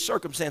to do with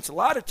circumstance. A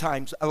lot of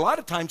times,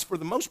 for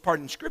the most part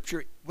in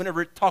Scripture,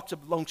 whenever it talks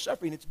of long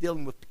suffering, it's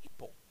dealing with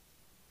people.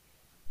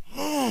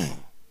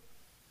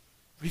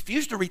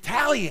 Refuse to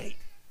retaliate.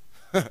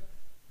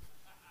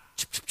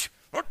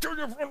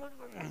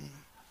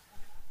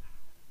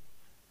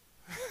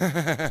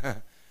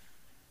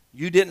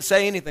 You didn't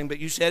say anything, but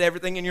you said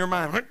everything in your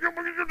mind.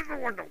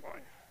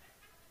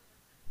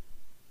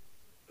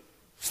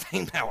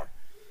 Staying power.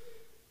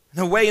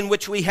 The way in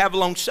which we have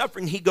long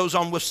suffering, he goes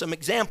on with some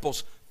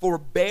examples.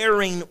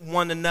 Forbearing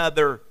one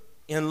another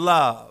in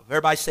love.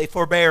 Everybody say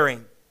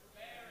forbearing.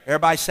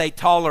 Everybody say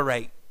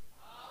tolerate.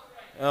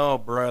 Oh,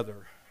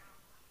 brother.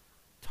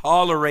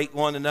 Tolerate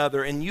one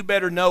another. And you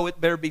better know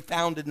it better be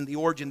founded in the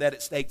origin that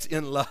it states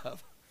in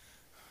love.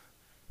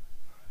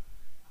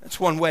 That's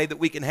one way that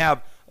we can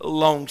have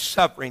long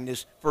suffering,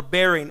 is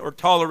forbearing or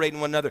tolerating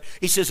one another.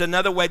 He says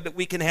another way that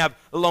we can have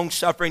long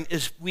suffering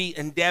is we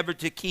endeavor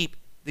to keep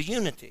the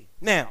unity.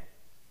 Now,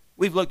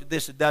 we've looked at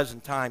this a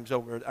dozen times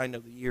over,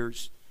 the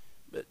years.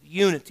 But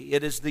unity,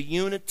 it is the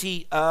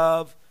unity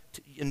of,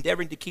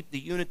 endeavoring to keep the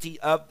unity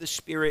of the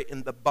Spirit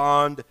in the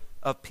bond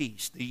of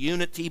peace. The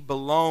unity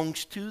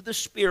belongs to the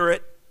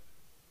Spirit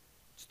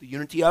It's the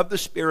unity of the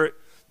Spirit.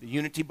 The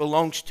unity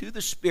belongs to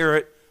the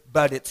Spirit,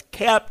 but it's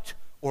kept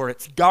or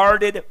it's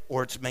guarded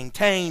or it's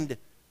maintained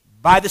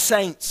by the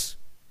saints,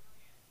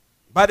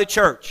 by the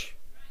church.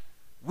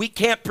 We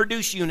can't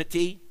produce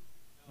unity.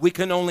 We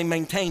can only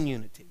maintain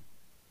unity.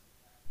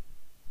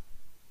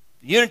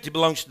 The unity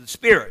belongs to the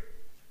Spirit.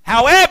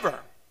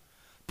 However,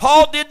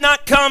 Paul did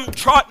not come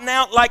trotting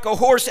out like a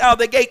horse out of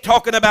the gate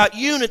talking about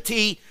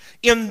unity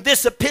in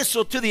this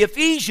epistle to the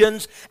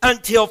Ephesians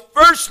until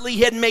firstly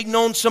he had made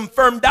known some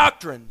firm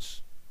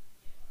doctrines.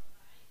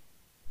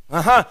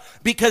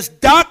 Because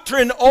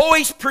doctrine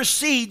always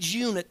precedes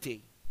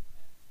unity.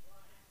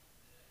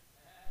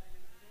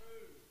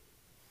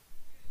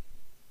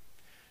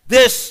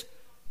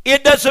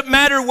 It doesn't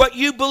matter what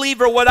you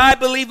believe or what I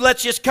believe,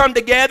 let's just come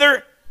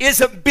together,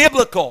 isn't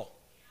biblical.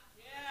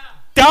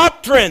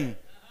 Doctrine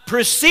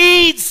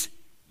precedes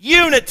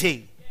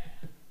unity.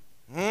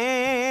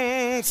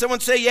 Someone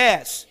say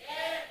yes.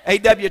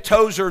 A.W.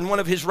 Tozer, in one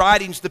of his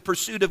writings, The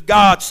Pursuit of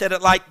God, said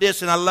it like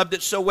this, and I loved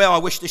it so well, I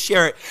wish to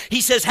share it.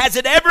 He says, has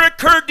it ever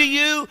occurred to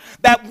you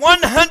that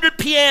 100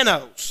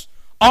 pianos,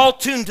 all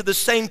tuned to the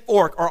same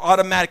fork, are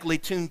automatically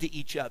tuned to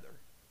each other?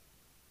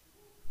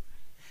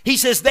 He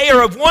says, they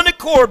are of one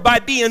accord by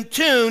being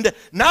tuned,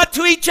 not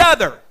to each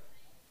other,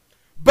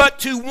 but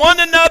to one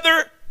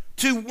another,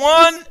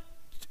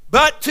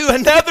 but to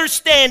another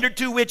standard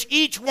to which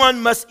each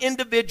one must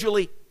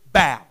individually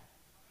bow.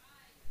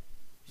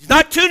 He's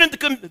not tuning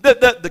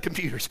the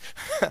computers.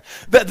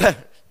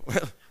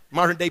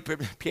 Modern day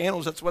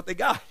pianos, that's what they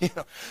got.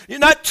 You're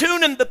not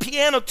tuning the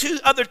piano to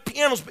other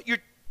pianos, but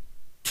you're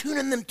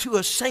tuning them to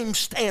a same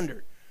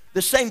standard,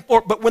 the same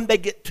fork. But when they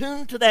get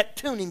tuned to that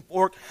tuning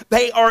fork,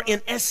 they are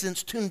in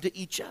essence tuned to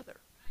each other.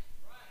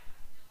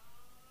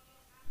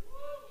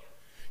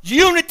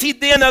 Unity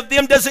then of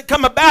them doesn't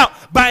come about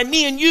by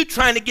me and you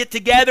trying to get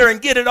together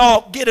and get it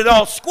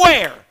all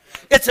square.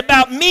 It's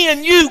about me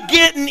and you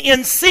getting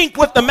in sync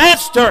with the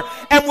Master.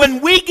 And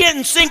when we get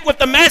in sync with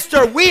the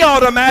Master, we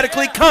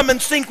automatically come in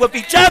sync with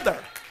each other.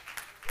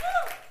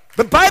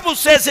 The Bible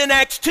says in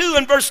Acts 2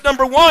 and verse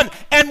number 1,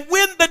 and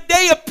when the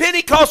day of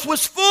Pentecost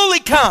was fully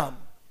come,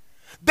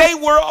 they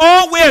were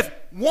all with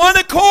one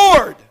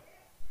accord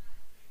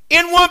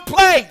in one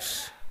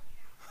place.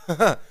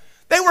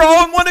 They were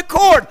all in one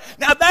accord.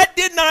 Now that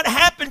did not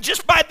happen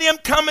just by them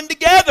coming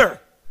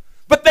together,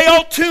 but they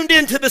all tuned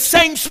into the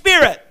same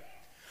Spirit.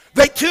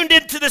 They tuned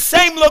into the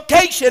same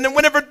location, and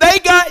whenever they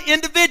got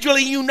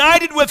individually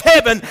united with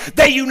heaven,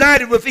 they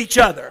united with each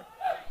other.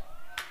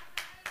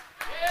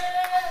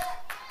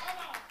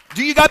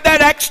 Do you got that?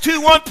 Acts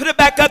 2:1? Put it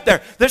back up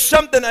there. There's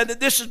something,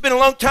 this has been a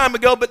long time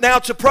ago, but now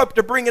it's appropriate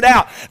to bring it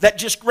out, that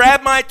just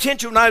grabbed my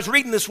attention when I was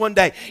reading this one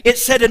day. It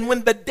said, and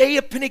when the day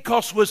of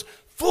Pentecost was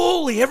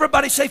fully,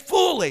 everybody say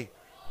fully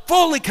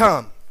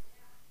come.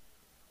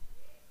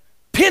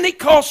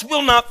 Pentecost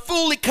will not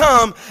fully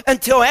come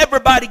until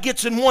everybody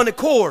gets in one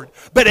accord.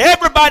 But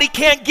everybody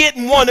can't get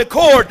in one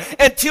accord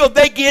until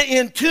they get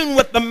in tune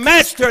with the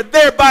Master,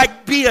 thereby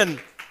being.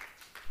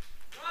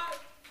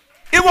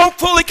 It won't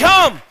fully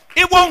come.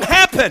 It won't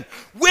happen.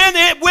 When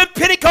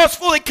Pentecost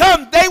fully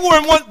come, they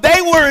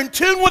were in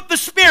tune with the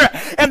Spirit,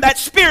 and that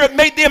Spirit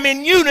made them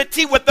in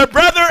unity with their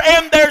brother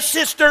and their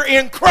sister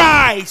in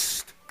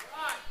Christ.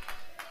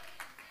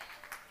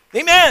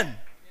 Amen.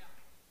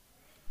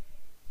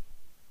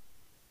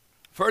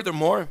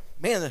 Furthermore,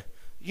 man, the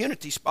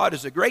unity spot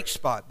is a great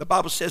spot. The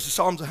Bible says in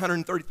Psalms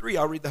 133,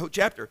 I'll read the whole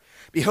chapter.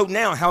 Behold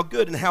now how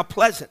good and how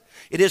pleasant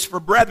it is for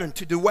brethren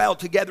to dwell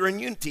together in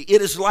unity.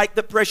 It is like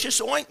the precious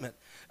ointment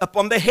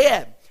upon the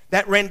head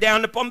that ran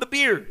down upon the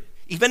beard,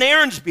 even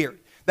Aaron's beard,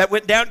 that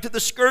went down to the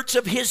skirts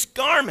of his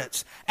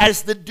garments,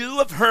 as the dew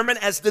of Hermon,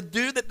 as the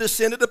dew that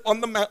descended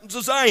upon the mountains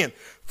of Zion.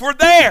 For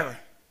there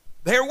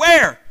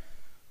where?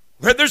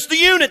 Where there's the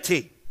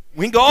unity.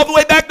 We can go all the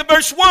way back to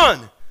verse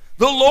 1.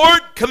 The Lord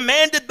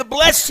commanded the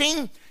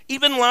blessing,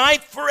 even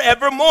life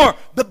forevermore.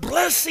 The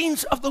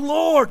blessings of the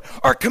Lord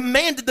are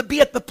commanded to be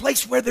at the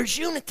place where there's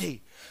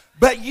unity.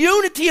 But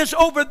unity is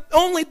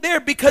only there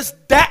because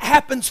that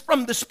happens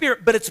from the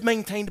Spirit, but it's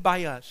maintained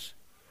by us.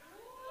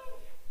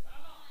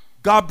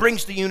 God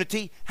brings the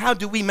unity. How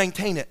do we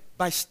maintain it?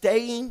 By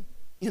staying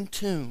in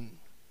tune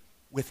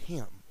with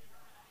Him.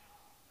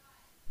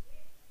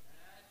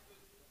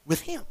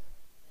 With Him.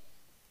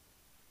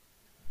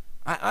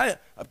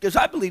 Because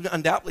I believe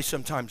undoubtedly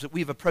sometimes that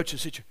we've approached a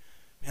situation,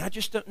 man, I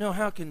just don't know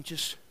how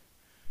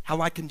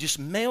I can just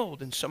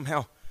meld and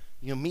somehow,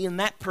 me and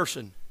that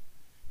person.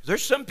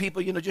 There's some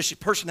people, just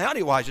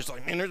personality-wise, it's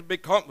like, man, there's a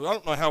big conflict. I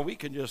don't know how we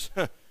can just.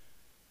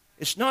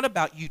 It's not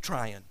about you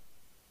trying.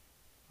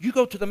 You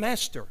go to the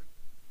Master.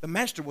 The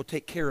Master will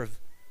take care of.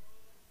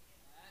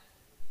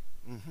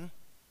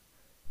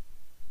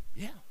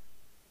 Yeah,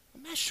 the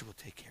Master will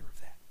take care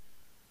of that.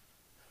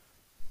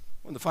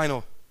 One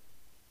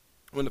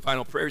of the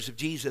final prayers of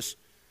Jesus,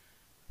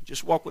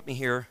 just walk with me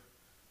here.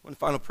 One of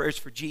the final prayers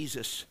for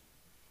Jesus,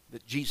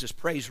 that Jesus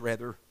prays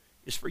rather,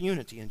 is for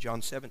unity in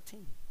John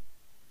 17.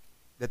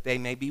 That they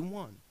may be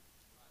one.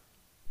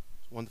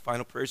 It's one of the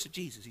final prayers of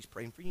Jesus. He's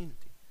praying for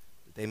unity.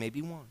 that they may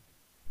be one.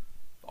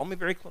 Follow me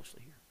very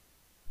closely here.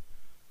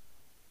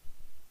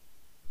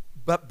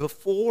 But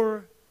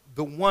before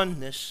the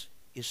oneness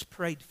is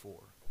prayed for,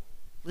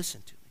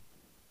 listen to me.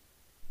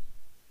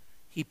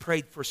 He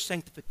prayed for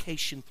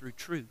sanctification through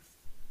truth.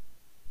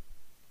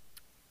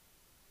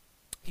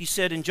 He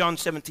said in John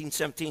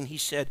 17:17, he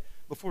said,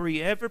 before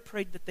he ever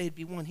prayed that they'd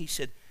be one, he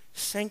said,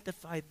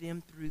 sanctify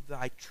them through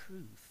thy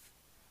truth.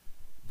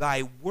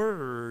 Thy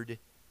word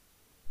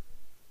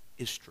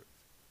is truth.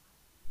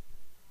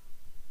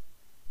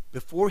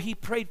 Before he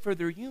prayed for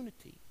their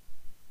unity,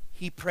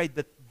 he prayed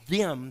that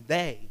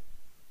they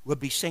would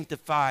be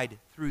sanctified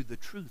through the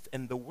truth,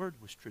 and the word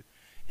was truth.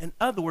 In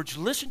other words,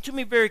 listen to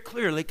me very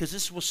clearly, because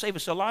this will save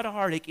us a lot of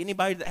heartache.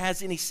 Anybody that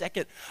has any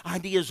second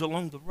ideas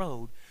along the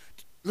road,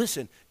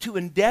 listen, to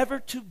endeavor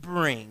to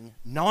bring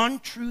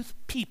non-truth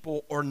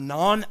people or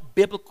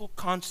non-biblical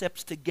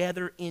concepts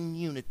together in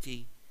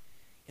unity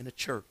in a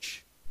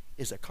church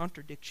is a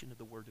contradiction of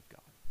the Word of God.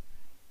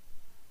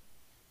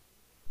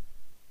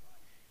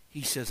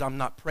 He says, I'm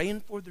not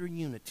praying for their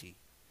unity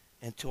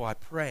until I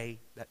pray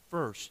that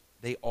first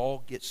they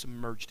all get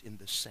submerged in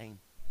the same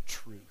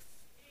truth.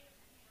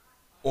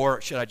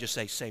 Or should I just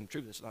say same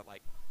truth? It's not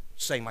like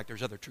saying like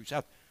there's other truths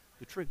out there.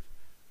 The truth.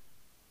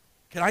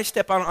 Can I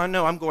step on? I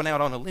know I'm going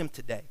out on a limb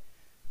today.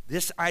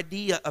 This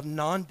idea of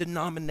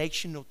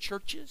non-denominational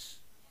churches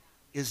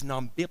is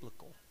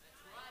non-biblical.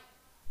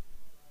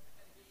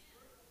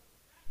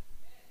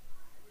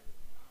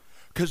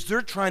 Because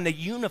they're trying to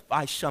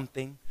unify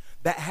something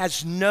that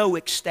has no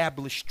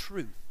established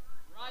truth.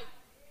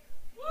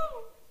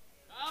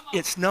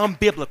 It's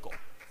non-biblical.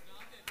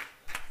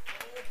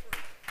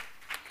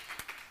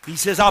 He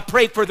says, I'll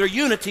pray for their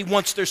unity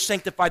once they're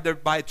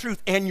sanctified by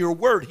truth and your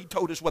word. He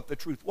told us what the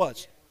truth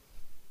was.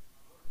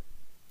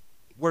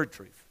 Word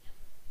truth.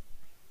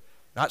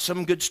 Not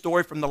some good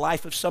story from the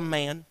life of some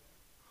man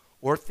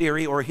or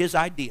theory or his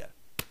idea.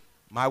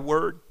 My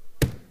word,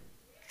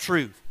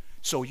 truth.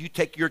 So you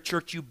take your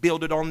church, you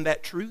build it on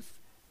that truth.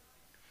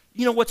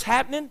 You know what's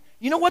happening?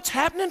 You know what's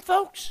happening,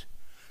 folks?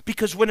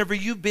 Because whenever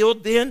you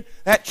build then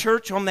that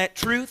church on that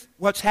truth,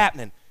 what's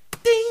happening?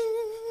 Ding!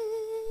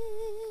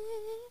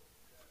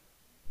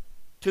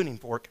 Tuning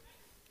fork.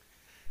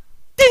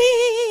 Ding!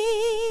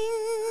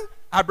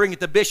 I bring it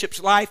to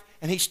Bishop's life,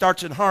 and he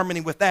starts in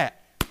harmony with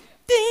that.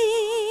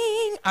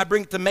 Ding! I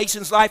bring it to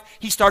Mason's life,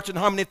 he starts in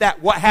harmony with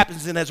that. What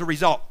happens then as a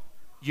result?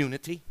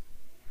 Unity.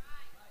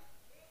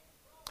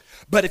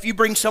 But if you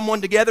bring someone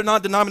together,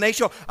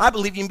 non-denominational, I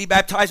believe you can be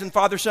baptized in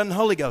Father, Son, and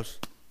Holy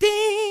Ghost.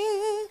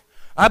 Ding!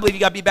 I believe you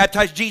got to be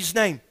baptized in Jesus'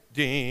 name.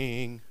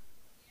 Ding!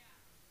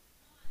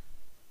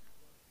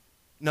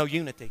 No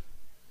unity.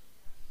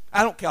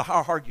 I don't care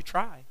how hard you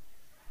try.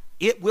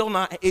 It will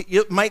not,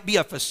 it might be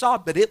a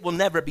facade, but it will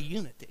never be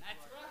unity.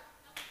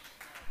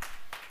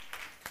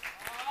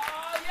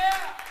 Oh,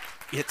 yeah.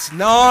 It's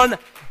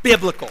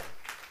non-biblical.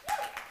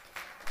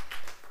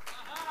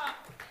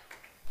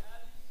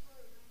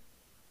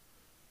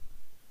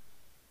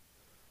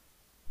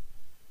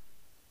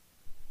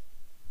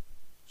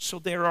 So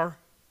there are,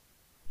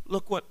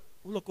 look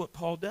what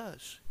Paul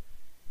does.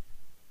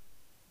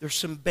 There's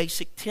some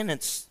basic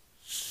tenets,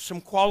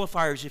 some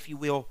qualifiers, if you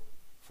will,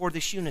 for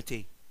this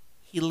unity.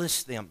 He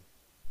lists them.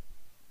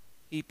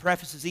 He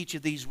prefaces each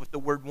of these with the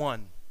word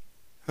one.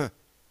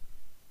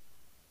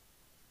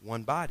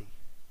 One body.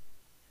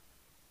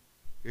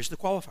 Here's the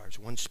qualifiers.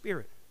 One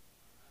Spirit.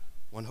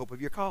 One hope of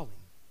your calling.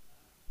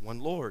 One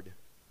Lord.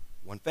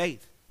 One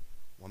faith.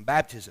 One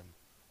baptism.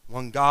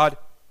 One God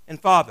and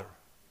Father.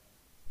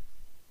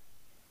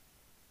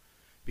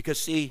 Because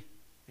see,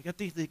 they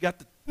got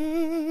the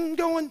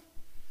going,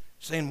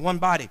 saying one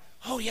body.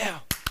 Oh yeah,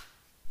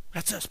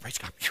 that's us. Praise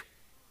God.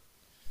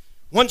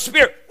 One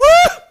Spirit.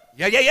 Woo!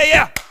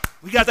 Yeah.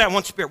 We got that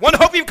one Spirit. One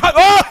hope you come.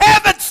 Oh,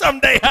 heaven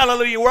someday.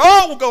 Hallelujah. We're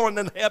all going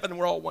to heaven.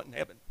 We're all wanting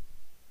heaven.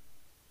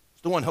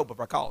 It's the one hope of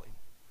our calling.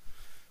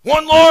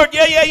 One Lord.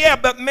 Yeah.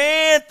 But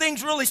man,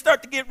 things really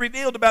start to get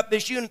revealed about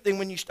this unity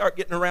when you start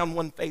getting around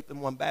one faith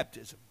and one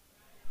baptism.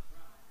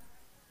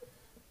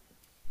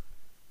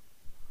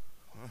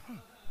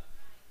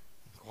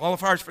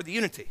 Qualifiers for the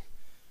unity.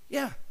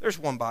 Yeah, there's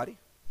one body.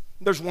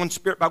 There's one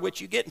Spirit by which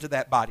you get into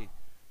that body,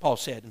 Paul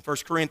said in 1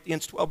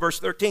 Corinthians 12, verse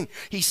 13.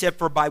 He said,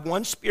 for by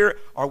one Spirit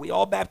are we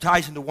all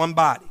baptized into one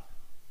body.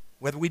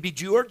 Whether we be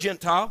Jew or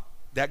Gentile,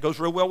 that goes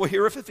real well with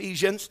here with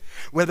Ephesians.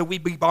 Whether we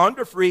be bond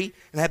or free,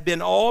 and have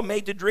been all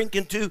made to drink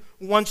into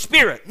one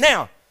Spirit.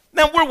 Now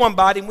we're one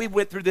body, and we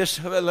went through this.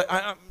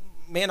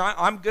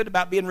 I'm good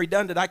about being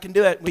redundant. I can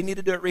do it. We need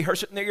to do it.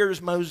 Rehearse it in the ears,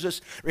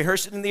 Moses.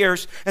 Rehearse it in the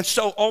ears. And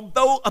so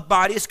although a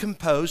body is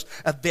composed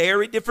of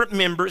very different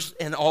members,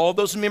 and all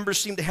those members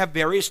seem to have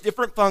various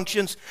different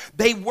functions,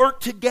 they work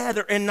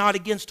together and not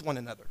against one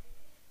another.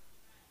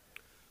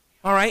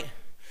 All right?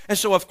 And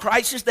so if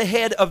Christ is the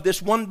head of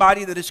this one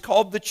body that is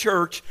called the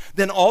church,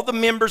 then all the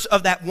members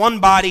of that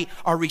one body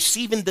are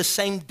receiving the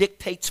same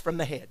dictates from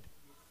the head.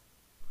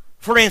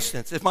 For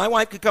instance, if my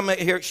wife could come out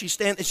here, she's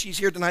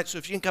here tonight, so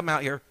if she can come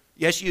out here.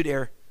 Yes, you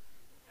dare.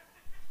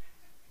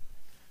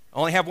 I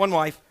only have one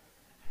wife.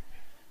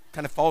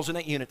 Kind of falls in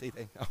that unity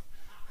thing. Oh.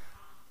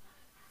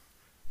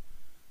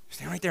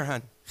 Stand right there,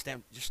 hon.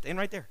 Just stand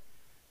right there.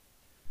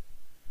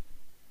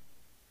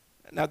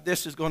 Now,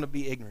 this is going to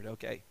be ignorant,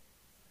 okay?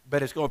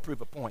 But it's going to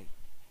prove a point.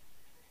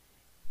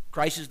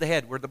 Christ is the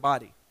head. We're the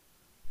body.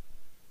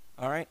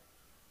 All right?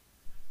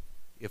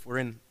 If we're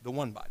in the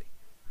one body.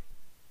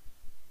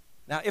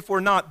 Now, if we're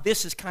not,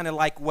 this is kind of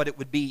like what it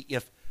would be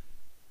if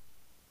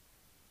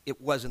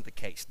it wasn't the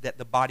case, that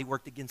the body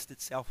worked against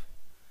itself.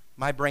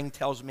 My brain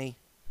tells me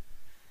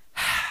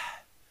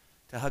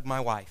to hug my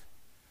wife.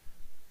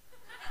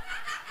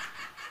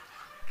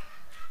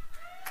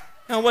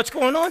 Now, what's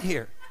going on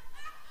here?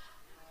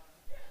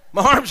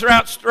 My arms are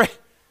out straight,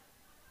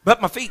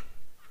 but my feet.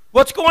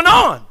 What's going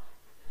on?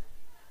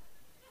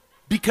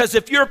 Because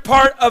if you're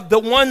part of the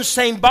one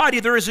same body,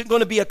 there isn't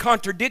going to be a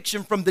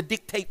contradiction from the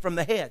dictate from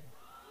the head.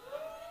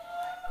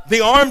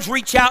 The arms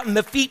reach out and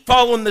the feet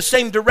follow in the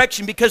same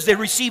direction because they're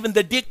receiving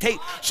the dictate.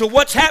 So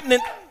what's happening?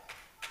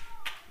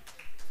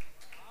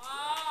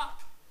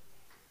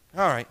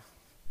 All right.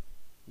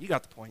 You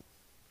got the point.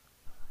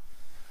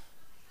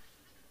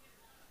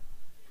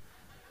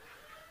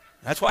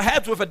 That's what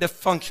happens with a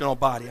dysfunctional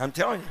body, I'm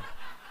telling you.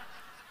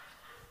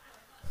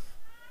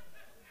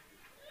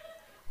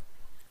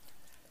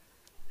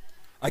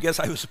 I guess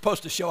I was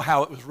supposed to show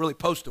how it was really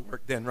supposed to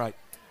work then, right?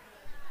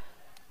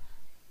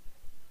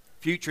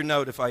 Future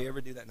note if I ever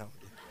do that. No.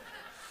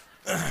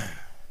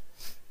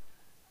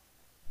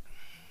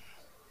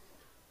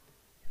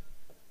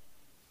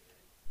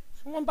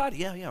 One body,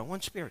 yeah,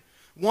 one spirit.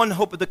 One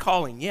hope of the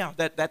calling, yeah,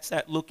 that's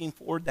that looking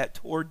forward, that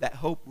toward, that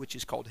hope, which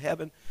is called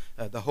heaven.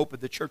 The hope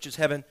of the church is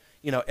heaven.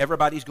 You know,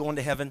 everybody's going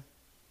to heaven.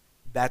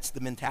 That's the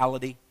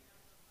mentality.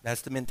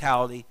 That's the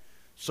mentality.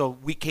 So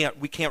we can't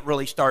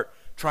really start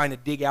trying to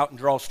dig out and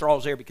draw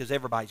straws there because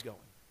everybody's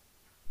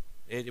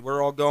going.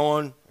 We're all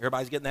going.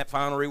 Everybody's getting that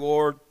final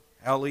reward.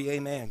 Hallelujah,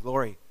 amen,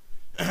 glory.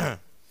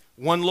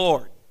 One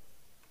Lord,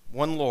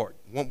 one Lord,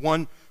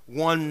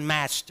 one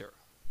master,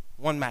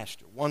 one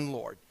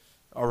Lord.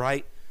 All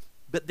right?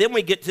 But then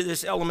we get to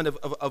this element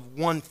of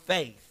one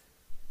faith,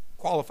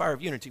 qualifier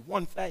of unity,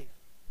 one faith.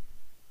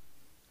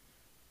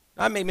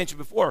 I may mention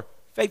before,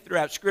 faith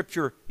throughout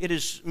Scripture, it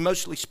is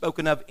mostly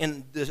spoken of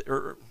in the,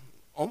 or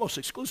almost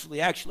exclusively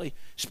actually,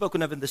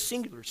 spoken of in the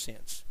singular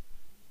sense.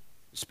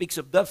 It speaks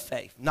of the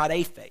faith, not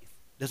a faith.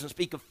 It doesn't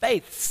speak of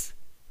faiths,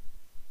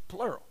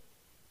 plural.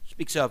 It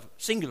speaks of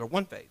singular,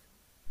 one faith.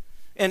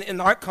 And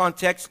in our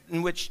context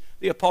in which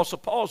the Apostle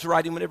Paul is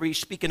writing, whenever he's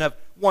speaking of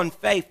one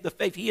faith, the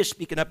faith he is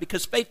speaking of,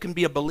 because faith can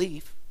be a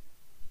belief.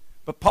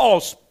 But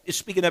Paul is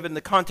speaking of it in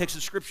the context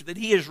of Scripture that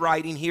he is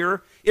writing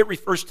here. It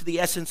refers to the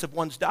essence of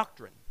one's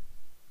doctrine.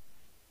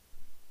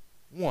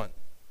 One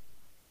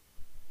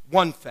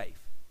faith.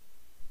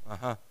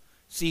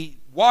 See,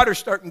 water's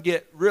starting to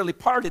get really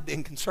parted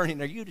then concerning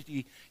our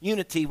unity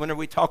whenever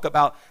we talk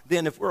about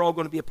then if we're all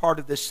going to be a part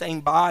of this same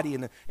body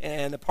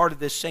and a part of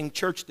this same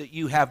church that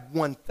you have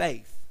one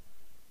faith.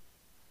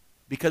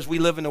 Because we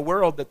live in a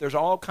world that there's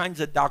all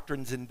kinds of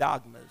doctrines and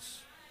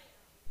dogmas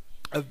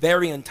of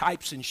varying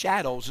types and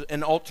shadows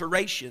and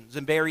alterations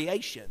and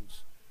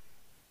variations.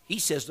 He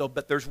says though,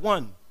 but there's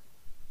one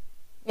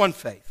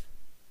faith.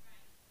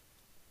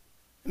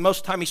 And most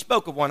of the time he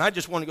spoke of one. I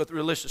just want to go through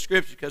a list of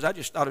scriptures because I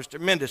just thought it was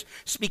tremendous.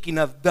 Speaking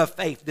of the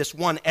faith, this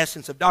one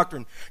essence of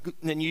doctrine.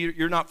 And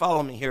you're not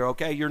following me here,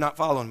 okay? You're not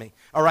following me.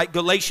 All right,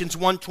 Galatians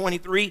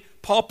 1:23,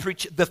 Paul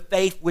preached the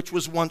faith which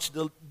was once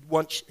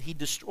he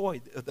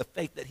destroyed, the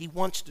faith that he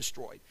once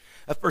destroyed.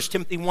 1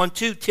 Timothy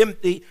 1:2,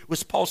 Timothy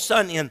was Paul's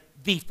son in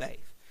the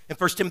faith. In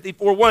 1 Timothy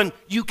 4:1,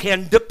 you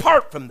can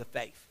depart from the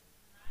faith.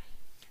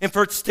 In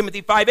 1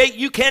 Timothy 5:8,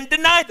 you can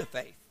deny the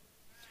faith.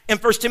 In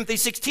 1 Timothy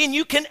 6:10,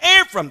 you can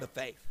err from the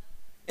faith.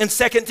 In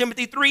 2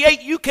 Timothy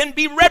 3:8, you can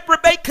be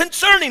reprobate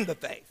concerning the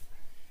faith.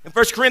 In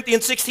 1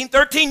 Corinthians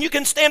 16:13, you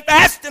can stand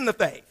fast in the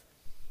faith.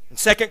 In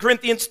 2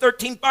 Corinthians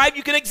 13:5,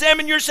 you can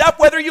examine yourself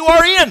whether you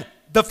are in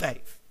the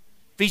faith.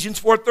 Ephesians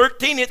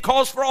 4:13, it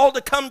calls for all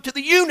to come to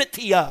the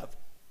unity of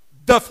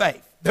the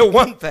faith, the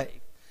one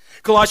faith.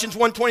 Colossians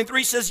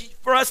 1:23 says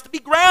for us to be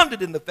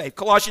grounded in the faith.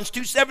 Colossians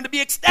 2:7 to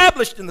be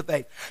established in the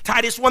faith.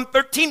 Titus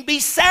 1:13, be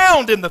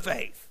sound in the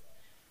faith.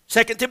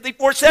 2 Timothy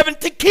 4:7,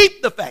 to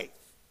keep the faith.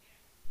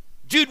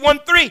 Jude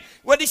 1:3,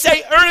 what did he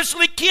say?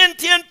 Earnestly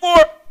contend for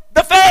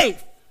the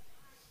faith,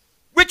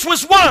 which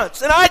was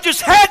once. And I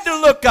just had to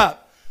look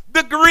up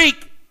the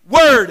Greek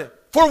word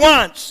for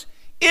once.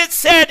 It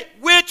said,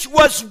 which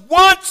was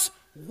once,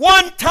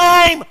 one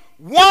time,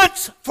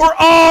 once for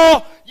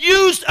all,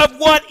 used of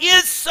what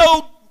is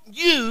so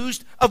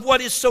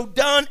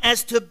done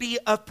as to be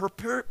of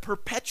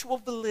perpetual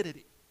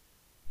validity.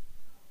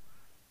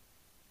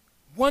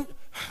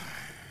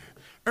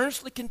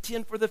 Earnestly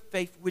contend for the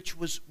faith which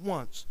was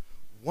once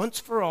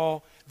for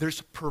all.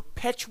 There's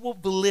perpetual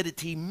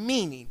validity,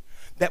 meaning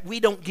that we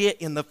don't get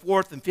in the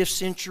 4th and 5th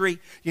century,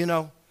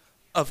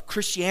 of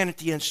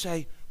Christianity and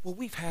say, well,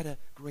 we've had a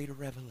greater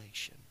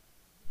revelation.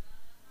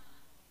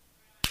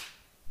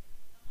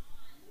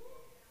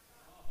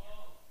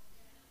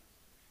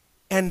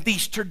 And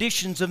these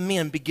traditions of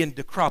men begin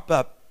to crop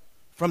up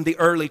from the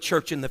early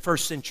church in the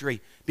first century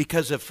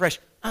because of fresh.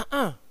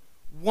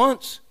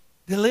 Once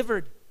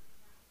delivered,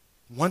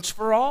 once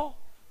for all,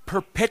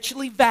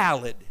 perpetually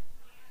valid.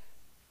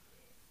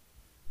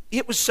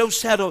 It was so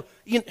settled.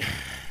 You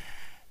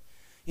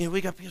know,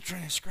 we got people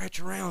trying to scratch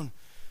around.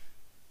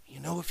 You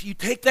know, if you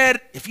take that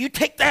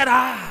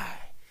eye,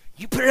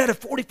 you put it at a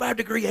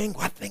 45-degree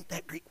angle, I think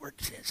that Greek word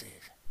says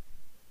is.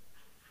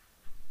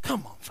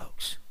 Come on,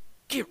 folks.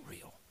 Get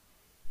real.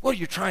 What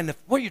you're trying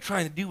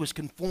to do is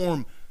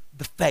conform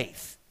the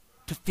faith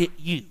to fit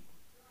you,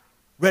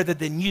 rather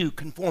than you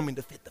conforming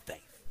to fit the faith.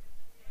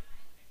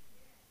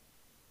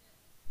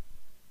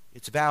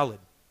 It's valid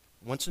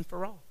once and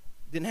for all.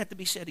 Didn't have to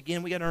be said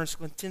again. We got to earn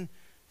something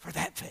for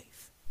that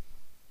faith.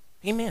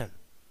 Amen.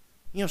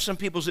 You know, some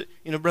people's,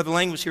 Brother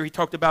Lang was here. He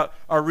talked about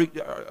our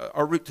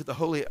route to the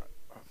holy,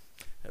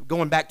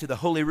 going back to the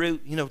holy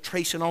route,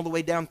 tracing all the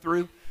way down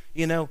through.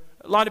 A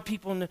lot of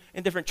people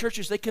in different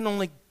churches, they can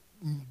only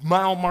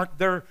mile mark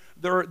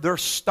their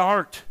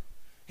start.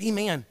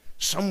 Amen.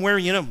 Somewhere,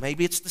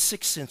 maybe it's the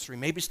 6th century,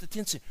 maybe it's the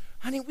 10th century.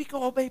 Honey, we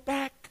go all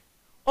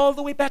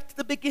the way back to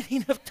the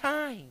beginning of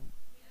time.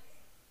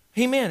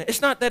 Amen.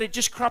 It's not that it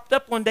just cropped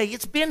up one day.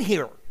 It's been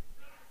here.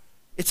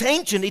 It's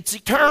ancient. It's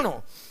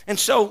eternal. And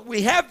so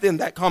we have then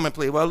that common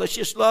plea. Well, let's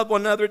just love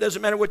one another. It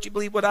doesn't matter what you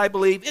believe, what I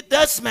believe. It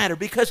does matter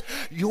because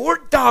your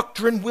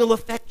doctrine will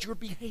affect your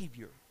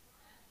behavior.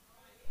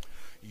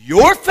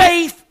 Your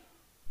faith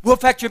will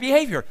affect your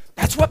behavior.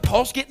 That's what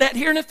Paul's getting at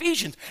here in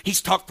Ephesians.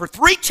 He's talked for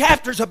 3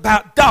 chapters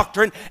about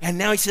doctrine, and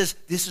now he says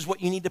this is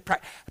what you need to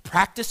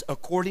practice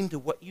according to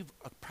what you've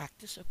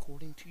practice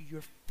according to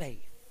your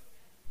faith.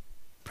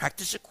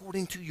 Practice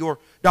according to your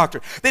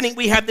doctrine. Then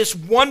we have this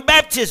one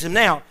baptism.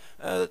 Now,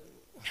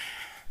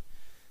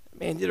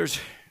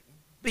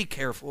 be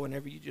careful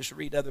whenever you just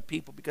read other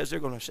people because they're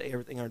going to say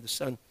everything under the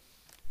sun.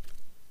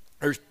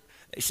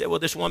 They say, well,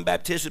 this one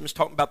baptism is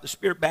talking about the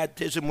Spirit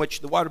baptism, which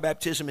the water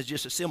baptism is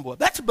just a symbol of.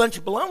 That's a bunch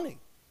of baloney.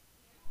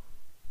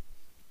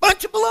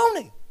 Bunch of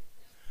baloney.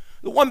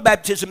 The one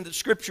baptism that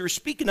Scripture is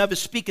speaking of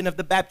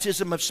the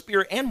baptism of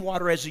Spirit and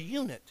water as a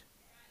unit.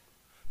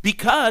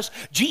 Because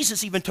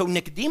Jesus even told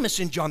Nicodemus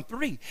in John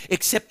 3,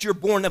 except you're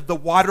born of the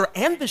water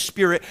and the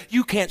Spirit,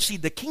 you can't see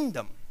the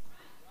kingdom.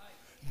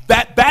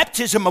 That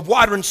baptism of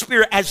water and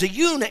Spirit as a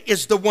unit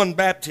is the one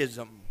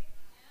baptism.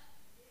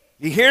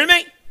 You hear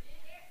me?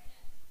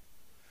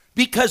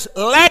 Because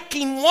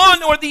lacking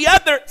one or the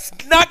other is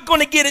not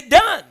going to get it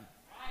done.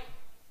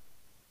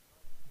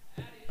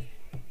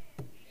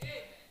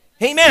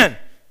 Amen.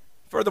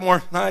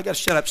 Furthermore, I got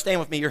to shut up. Stand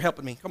with me. You're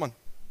helping me. Come on.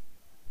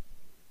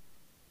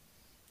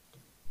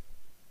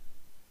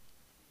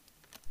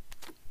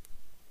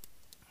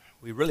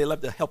 We really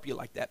love to help you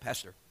like that,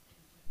 Pastor.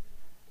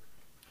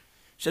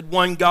 Said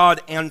one God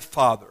and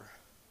Father.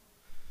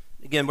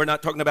 Again, we're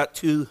not talking about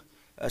two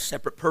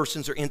separate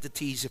persons or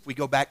entities. If we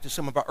go back to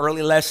some of our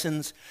early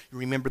lessons, you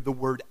remember the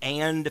word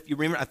and. If you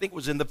remember, I think it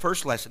was in the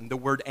first lesson. The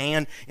word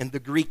and in the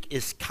Greek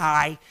is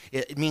kai.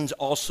 It means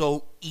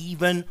also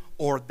even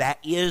or that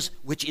is,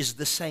 which is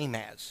the same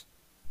as.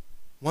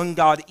 One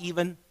God,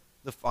 even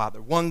the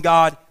Father. One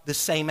God, the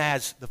same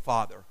as the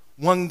Father.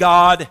 One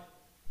God,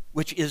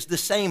 which is the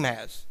same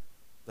as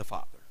the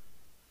Father,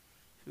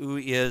 who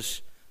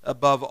is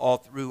above all,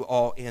 through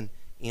all, in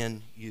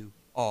you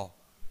all.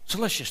 So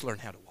let's just learn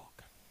how to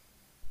walk.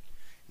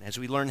 And as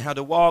we learn how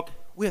to walk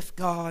with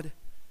God,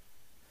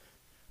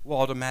 we'll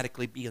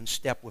automatically be in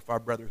step with our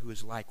brother who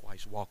is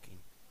likewise walking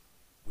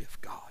with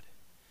God.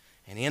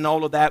 And in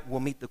all of that,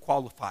 we'll meet the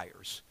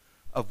qualifiers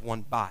of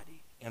one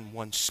body and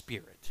one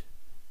spirit,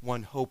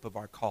 one hope of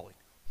our calling,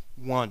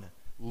 one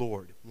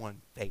Lord,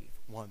 one faith,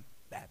 one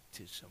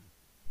baptism,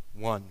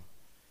 one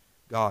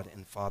God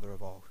and Father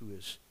of all, who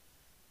is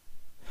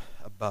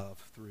above,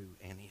 through,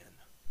 and in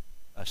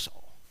us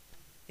all.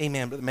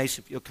 Amen. Brother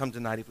Mason, if you'll come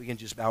tonight, if we can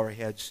just bow our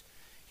heads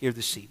here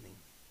this evening.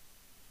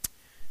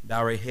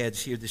 Bow our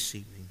heads here this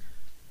evening.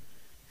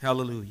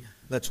 Hallelujah.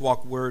 Let's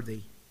walk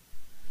worthy.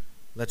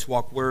 Let's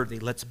walk worthy.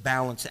 Let's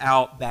balance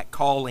out that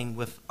calling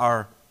with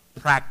our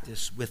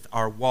practice, with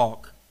our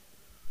walk.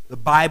 The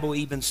Bible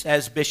even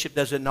says, Bishop,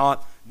 does it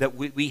not, that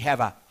we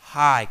have a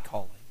high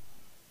calling.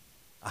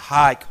 A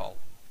high calling.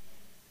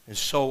 And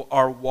so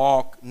our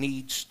walk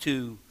needs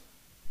to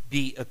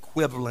be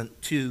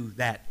equivalent to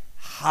that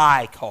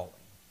high calling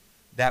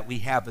that we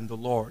have in the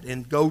Lord.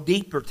 And go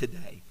deeper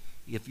today.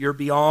 If you're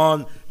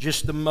beyond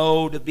just the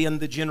mode of being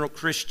the general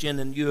Christian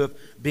and you have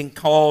been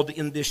called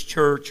in this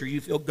church, or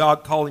you feel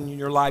God calling in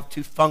your life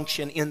to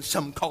function in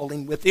some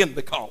calling within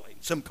the calling,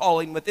 some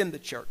calling within the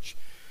church,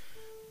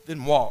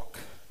 then walk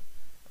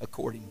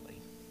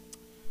accordingly.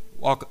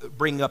 Walk,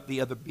 bring up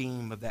the other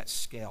beam of that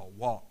scale.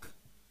 Walk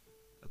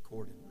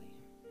accordingly.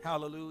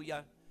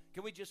 Hallelujah.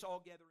 Can we just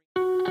all gather?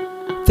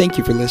 Thank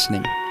you for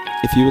listening.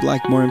 If you would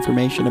like more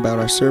information about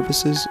our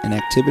services and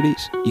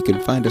activities, you can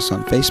find us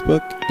on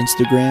Facebook,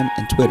 Instagram,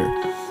 and Twitter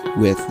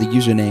with the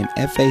username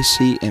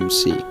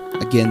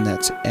FACMC. Again,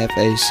 that's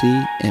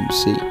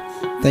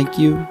FACMC. Thank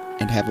you,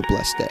 and have a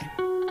blessed day.